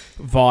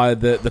via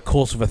the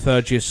course of a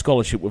third-year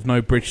scholarship with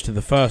no bridge to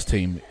the first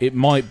team. It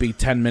might be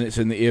 10 minutes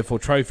in the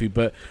EFL Trophy,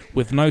 but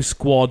with no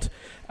squad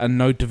and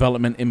no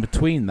development in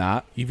between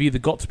that, you've either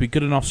got to be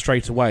good enough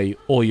straight away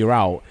or you're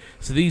out.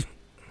 So these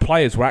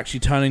players were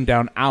actually turning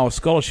down our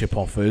scholarship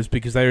offers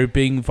because they were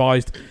being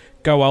advised,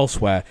 go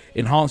elsewhere,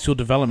 enhance your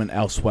development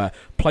elsewhere,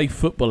 play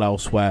football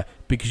elsewhere,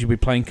 because you'll be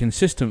playing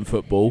consistent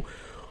football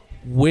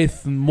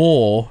with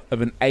more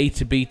of an A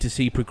to B to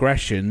C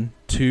progression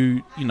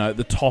to,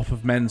 the top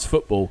of men's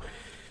football.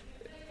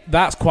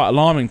 That's quite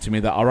alarming to me,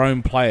 that our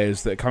own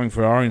players that are coming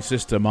through our own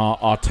system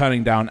are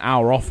turning down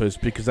our offers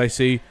because they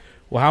see,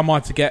 well, how am I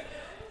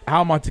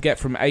to get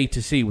from A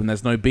to C when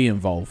there's no B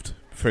involved,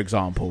 for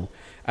example?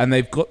 And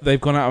they've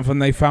gone out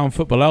and they found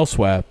football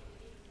elsewhere.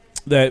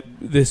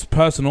 This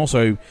person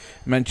also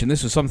mentioned,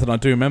 this was something I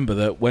do remember,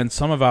 that when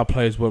some of our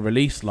players were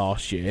released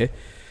last year,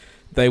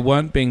 they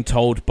weren't being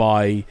told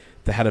by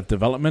the head of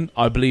development.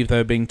 I believe they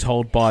were being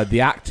told by the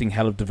acting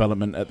head of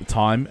development at the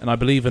time, and I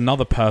believe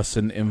another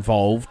person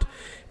involved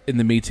in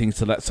the meetings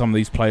to let some of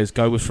these players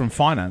go was from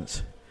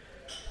finance.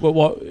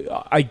 Well,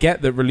 I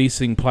get that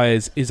releasing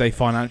players is a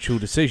financial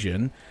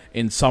decision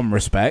in some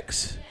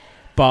respects,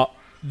 but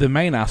the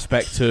main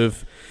aspect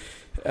of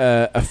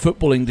a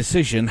footballing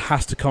decision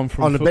has to come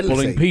from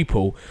footballing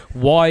people.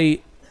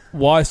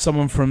 Why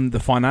someone from the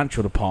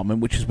financial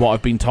department, which is what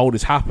I've been told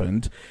has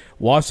happened,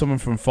 why someone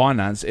from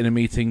finance in a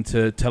meeting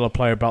to tell a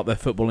player about their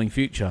footballing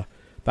future?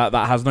 That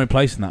has no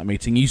place in that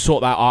meeting. You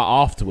sort that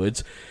out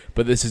afterwards,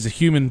 but this is a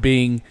human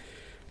being.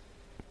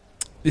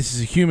 This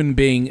is a human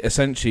being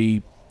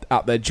essentially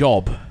at their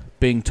job,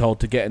 being told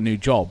to get a new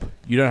job.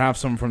 You don't have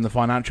someone from the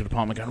financial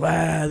department going,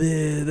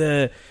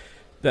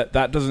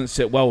 that doesn't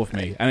sit well with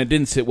me. And it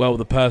didn't sit well with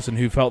the person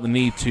who felt the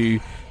need to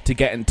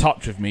get in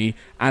touch with me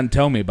and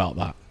tell me about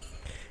that.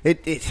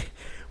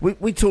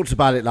 We talked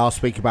about it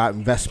last week about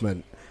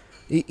investment,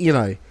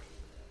 and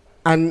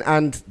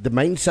the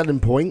main selling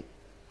point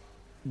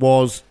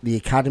was the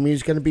academy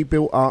is going to be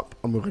built up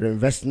and we're going to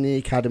invest in the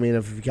academy and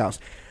everything else.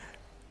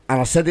 And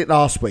I said it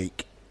last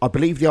week, I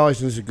believe the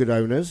Eisners are good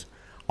owners.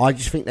 I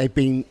just think they've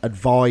been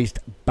advised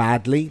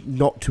badly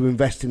not to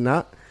invest in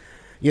that.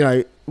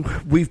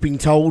 We've been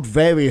told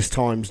various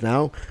times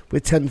now we're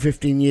 10,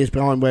 15 years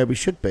behind where we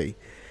should be.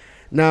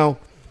 Now,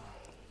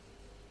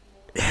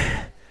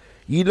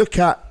 you look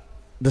at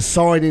the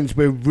signings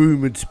we're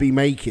rumoured to be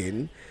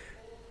making,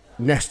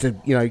 Nesta,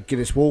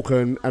 Guinness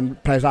Walker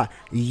and players like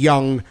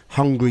young,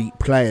 hungry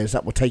players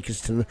that will take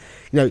us to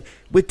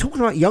we're talking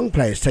about young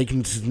players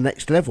taking us to the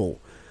next level.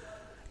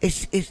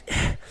 It's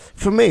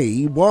for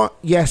me,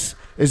 yes,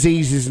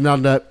 Aziz is an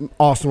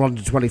Arsenal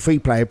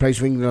under-23 player, plays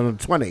for England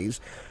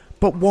under-20s,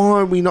 but why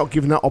are we not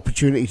giving that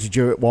opportunity to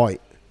Jarrett White?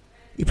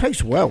 He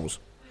plays for Wales.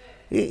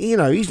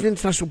 He's an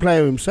international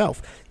player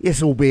himself.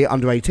 Yes, albeit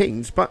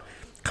under-18s, but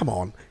come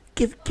on,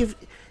 give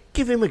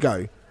him a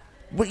go.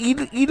 But you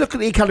look at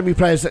the academy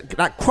players,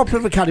 that crop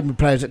of academy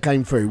players that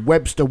came through,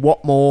 Webster,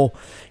 Watmore,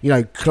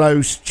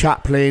 Close,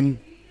 Chaplin,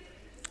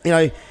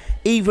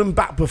 even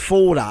back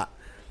before that,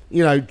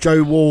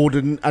 Joe Ward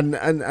and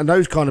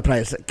those kind of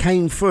players that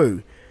came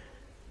through,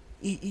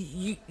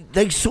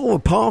 they saw a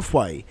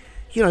pathway.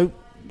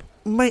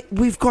 Mate,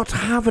 we've got to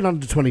have an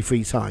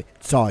under-23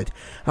 side.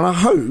 And I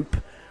hope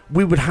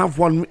we would have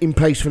one in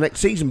place for next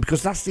season,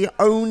 because that's the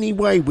only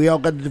way we are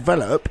going to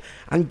develop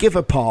and give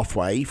a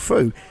pathway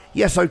through.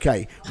 Yes,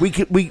 okay, we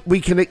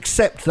can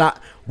accept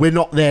that we're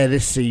not there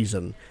this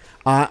season.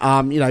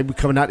 We're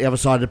coming out the other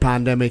side of the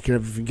pandemic and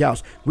everything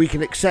else. We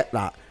can accept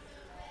that.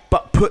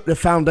 But put the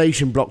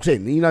foundation blocks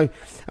in,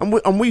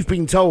 and we've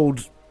been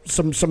told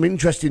some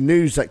interesting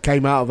news that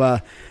came out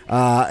of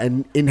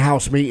an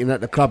in-house meeting at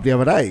the club the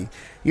other day.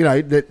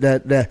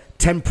 The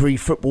temporary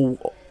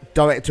football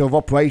director of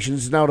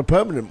operations is now the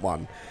permanent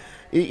one.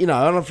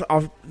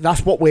 And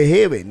that's what we're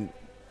hearing.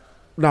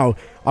 No,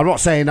 I'm not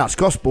saying that's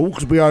gospel,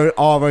 because we are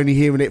only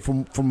hearing it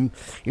from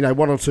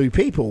one or two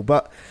people,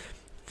 but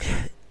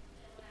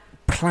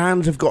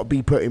plans have got to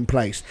be put in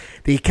place.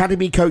 The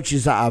academy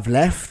coaches that have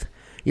left,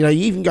 you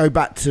even go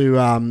back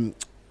to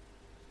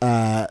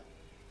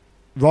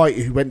Wright,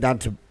 who went down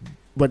to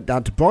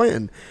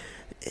Brighton.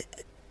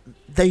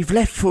 They've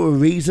left for a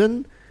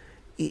reason.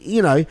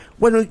 When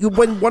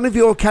one of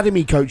your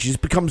academy coaches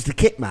becomes the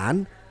kit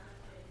man,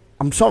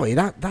 I'm sorry,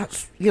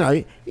 that's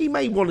he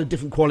may want a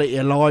different quality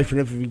of life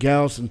and everything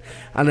else and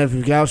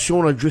everything else.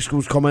 Sean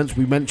O'Driscoll's comments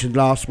we mentioned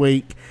last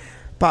week,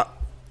 but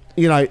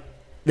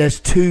there's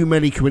too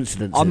many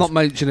coincidences. I'm not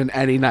mentioning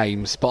any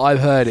names, but I've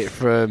heard it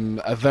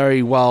from a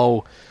very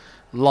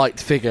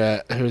well-liked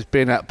figure who's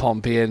been at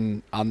Pompey,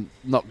 and I'm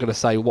not going to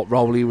say what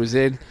role he was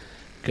in.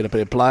 Could have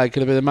been a player,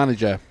 could have been a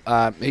manager.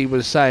 He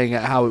was saying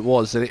how it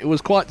was, and it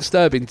was quite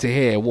disturbing to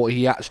hear what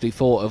he actually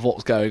thought of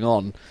what's going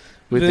on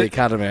with the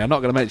academy. I'm not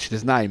going to mention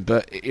his name,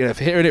 but if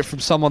hearing it from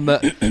someone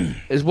that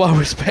is well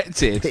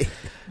respected,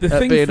 the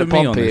thing being for at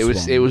Pompey,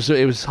 it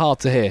was hard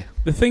to hear.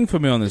 The thing for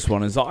me on this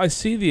one is that I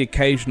see the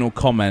occasional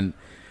comment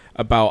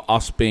about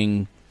us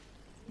being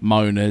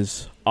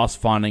moaners, us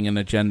finding an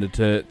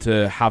agenda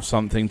to have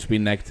something to be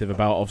negative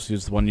about. Obviously,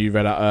 it's the one you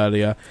read out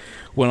earlier.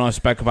 When I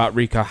spoke about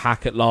Rico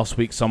Hackett last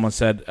week, someone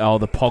said, "Oh,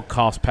 the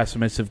podcast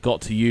pessimists have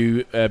got to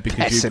you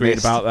because you agreed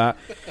about that."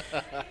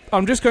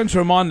 I'm just going to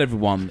remind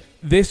everyone,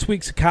 this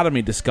week's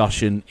Academy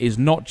discussion is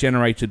not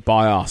generated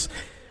by us.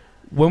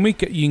 When you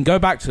can go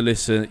back to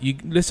listen, you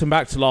listen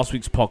back to last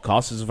week's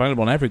podcast. It's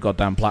available on every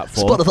goddamn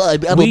platform.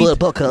 Spotify, Apple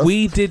Podcast.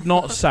 We did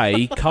not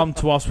say, come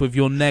to us with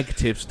your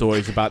negative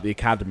stories about the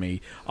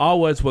Academy. Our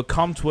words were,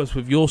 come to us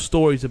with your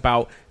stories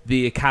about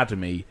the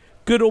Academy.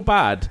 Good or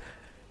bad.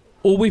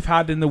 All we've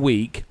had in the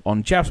week,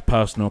 on Jeff's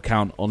personal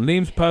account, on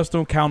Liam's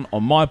personal account,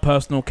 on my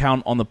personal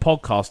account, on the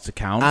podcast's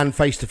account, and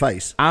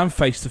face-to-face,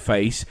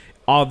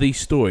 are these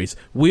stories.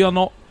 We are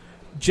not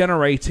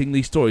generating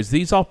these stories.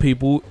 These are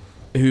people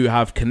who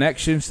have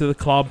connections to the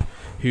club,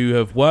 who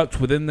have worked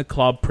within the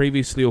club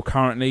previously or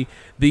currently.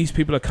 These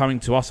people are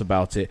coming to us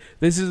about it.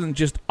 This isn't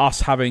just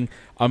us having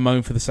a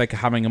moan for the sake of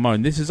having a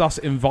moan. This is us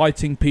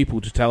inviting people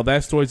to tell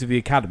their stories of the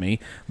Academy.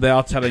 They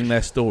are telling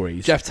their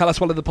stories. Jeff, tell us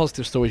one of the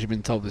positive stories you've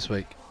been told this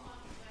week.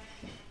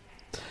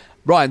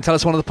 Ryan, tell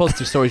us one of the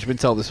positive stories you've been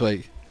told this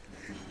week.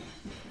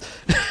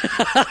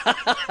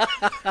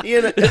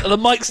 The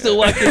mic's still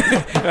working.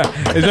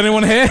 Is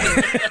anyone here?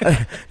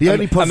 And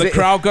the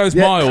crowd goes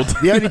mild.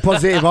 The only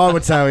positive I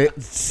would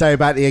say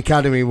about the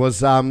Academy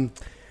was one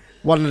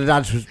of the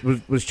dads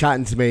was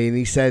chatting to me, and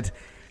he said,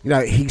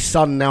 his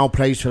son now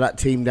plays for that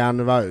team down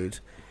the road,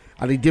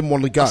 and he didn't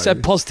want to go. I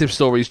said positive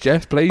stories,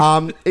 Jeff, please.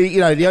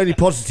 The only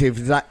positive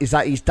is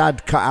that his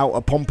dad cut out a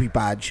Pompey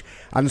badge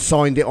and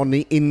signed it on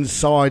the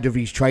inside of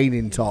his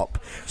training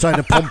top, so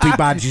the Pompey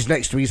badge is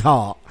next to his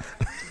heart.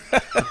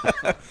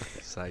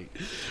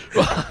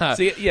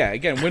 See, yeah,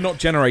 again, we're not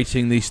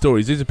generating these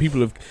stories. These are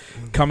people who've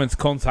come into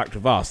contact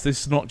with us.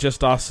 This is not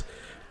just us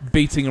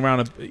beating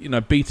around,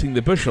 beating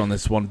the bush on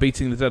this one,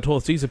 beating the dead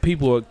horse. These are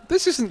people.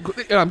 This isn't.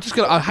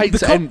 I hate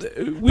to end.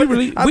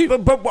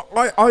 But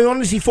I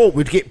honestly thought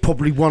we'd get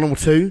probably one or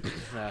two.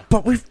 Yeah.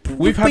 But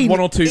we've had one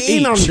or two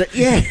each.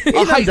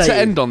 I hate to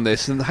end on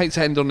this, and hate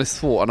to end on this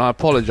thought, and I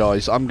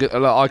apologise. I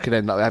could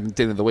end up having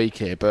dinner of the week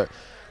here, but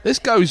this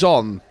goes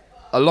on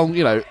along,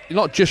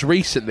 not just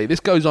recently.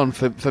 This goes on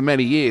for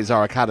many years.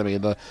 Our Academy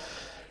and the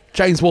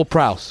James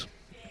Ward-Prowse.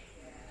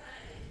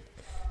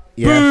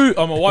 Yeah. Boo!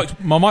 Oh,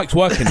 my mic's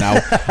working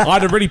now. I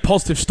had a really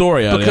positive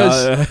story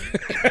earlier.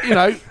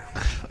 Because,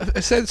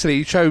 essentially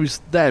he chose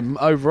them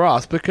over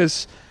us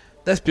because,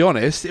 let's be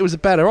honest, it was a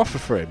better offer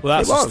for him.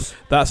 Well,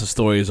 that's a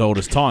story as old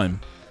as time.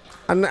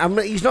 And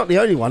he's not the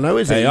only one, though,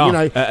 is he?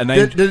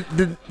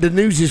 The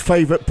News'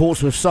 favourite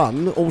Portsmouth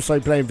son, also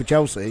playing for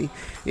Chelsea.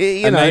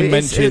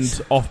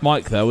 Mentioned off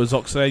mic there was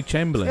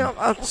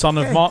Oxlade-Chamberlain, son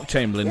of Mark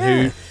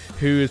Chamberlain,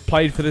 who has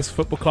played for this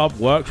football club,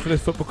 worked for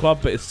this football club,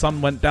 but his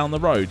son went down the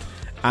road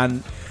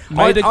and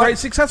made a great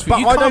success for it.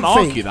 You can't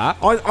argue that.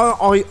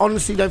 I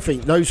honestly don't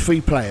think those three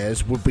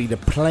players would be the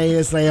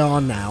players they are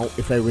now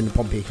if they were in the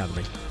Pompey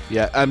Academy.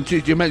 Yeah,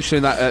 you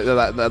mentioning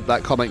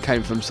that comment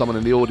came from someone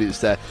in the audience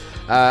there.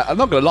 I'm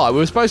not going to lie, we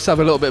were supposed to have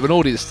a little bit of an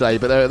audience today,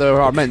 but there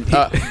are our mates.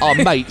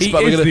 He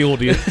but is the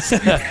audience.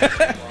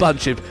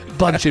 bunch of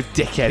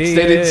dickheads.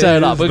 They didn't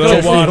turn up.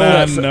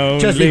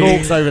 Jesse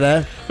Hawks over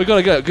there. We've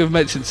got to give a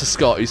mention to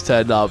Scott, who's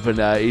turned up, and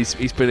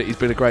he's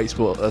been a great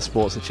sports.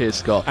 So cheers,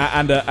 Scott.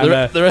 And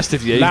the rest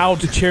of you,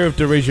 loud cheer of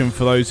derision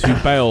for those who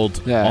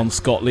bailed on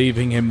Scott,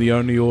 leaving him the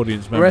only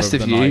audience member. The rest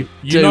of you, night.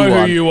 You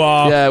know who you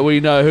are. Yeah, we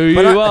know who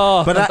you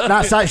are. But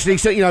that's actually,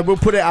 so we'll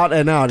put it out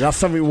there now. That's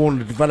something we want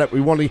to develop.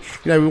 We want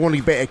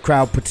to get a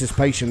crowd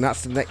participation.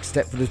 That's the next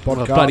step for this podcast.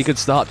 Well, bloody good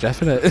start,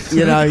 Jeff, isn't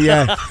it?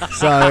 Yeah.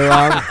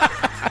 So.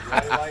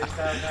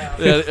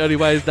 The only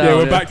way is down. Yeah,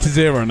 we're back to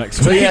zero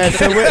next week.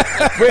 So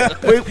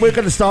we're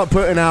going to start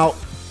putting out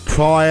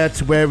prior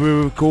to where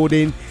we're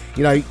recording.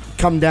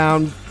 Come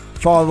down,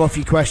 fire off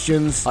your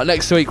questions.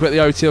 Next week we're at the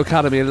OT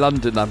Academy in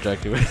London. No, I'm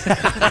joking.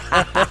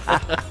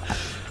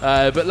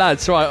 But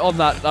lads, right, on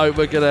that note,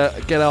 we're going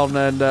to get on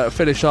and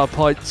finish our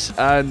pints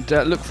and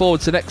look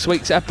forward to next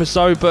week's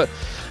episode. But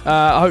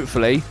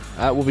hopefully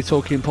we'll be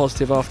talking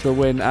positive after a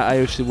win at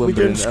AOC Wimbledon. We're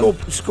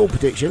doing score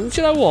predictions.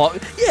 Do you know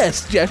what?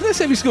 Yes, Jeff, let's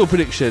have your score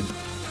prediction.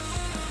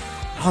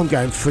 I'm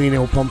going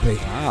 3-0 Pompey.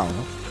 Wow.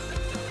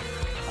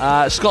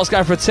 Scott's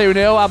going for a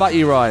 2-0. How about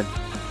you, Ryan?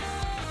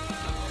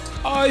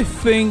 I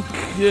think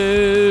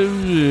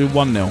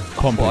 1-0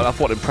 Pompey. I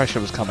thought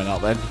impression was coming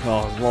up then.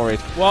 I was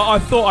worried. Well, I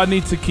thought I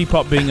need to keep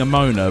up being a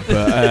moaner,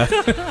 but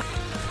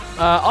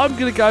I'm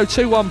going to go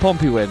 2-1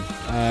 Pompey win.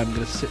 I'm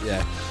going to sit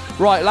there.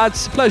 Right,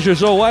 lads, pleasure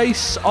as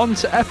always. On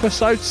to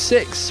episode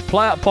 6.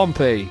 Play at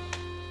Pompey.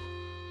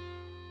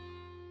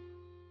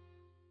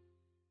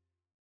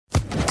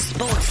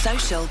 Sports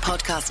Social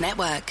Podcast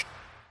Network.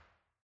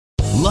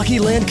 Lucky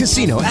Land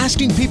Casino,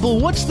 asking people,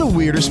 what's the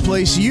weirdest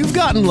place you've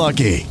gotten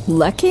lucky?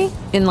 Lucky?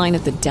 In line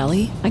at the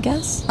deli, I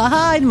guess?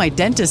 Aha, in my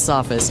dentist's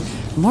office.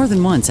 More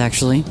than once,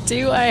 actually.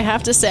 Do I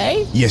have to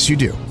say? Yes, you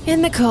do.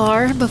 In the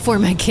car before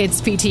my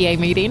kids' PTA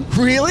meeting.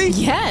 Really?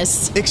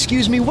 Yes.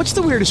 Excuse me, what's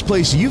the weirdest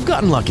place you've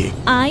gotten lucky?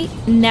 I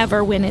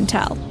never win and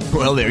tell.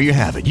 Well, there you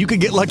have it. You can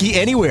get lucky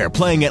anywhere,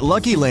 playing at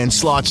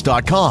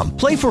LuckyLandSlots.com.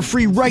 Play for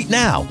free right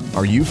now.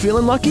 Are you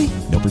feeling lucky?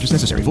 No purchase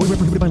necessary. Void where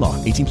prohibited by law.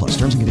 18+.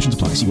 Terms and conditions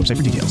apply. See website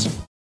for details.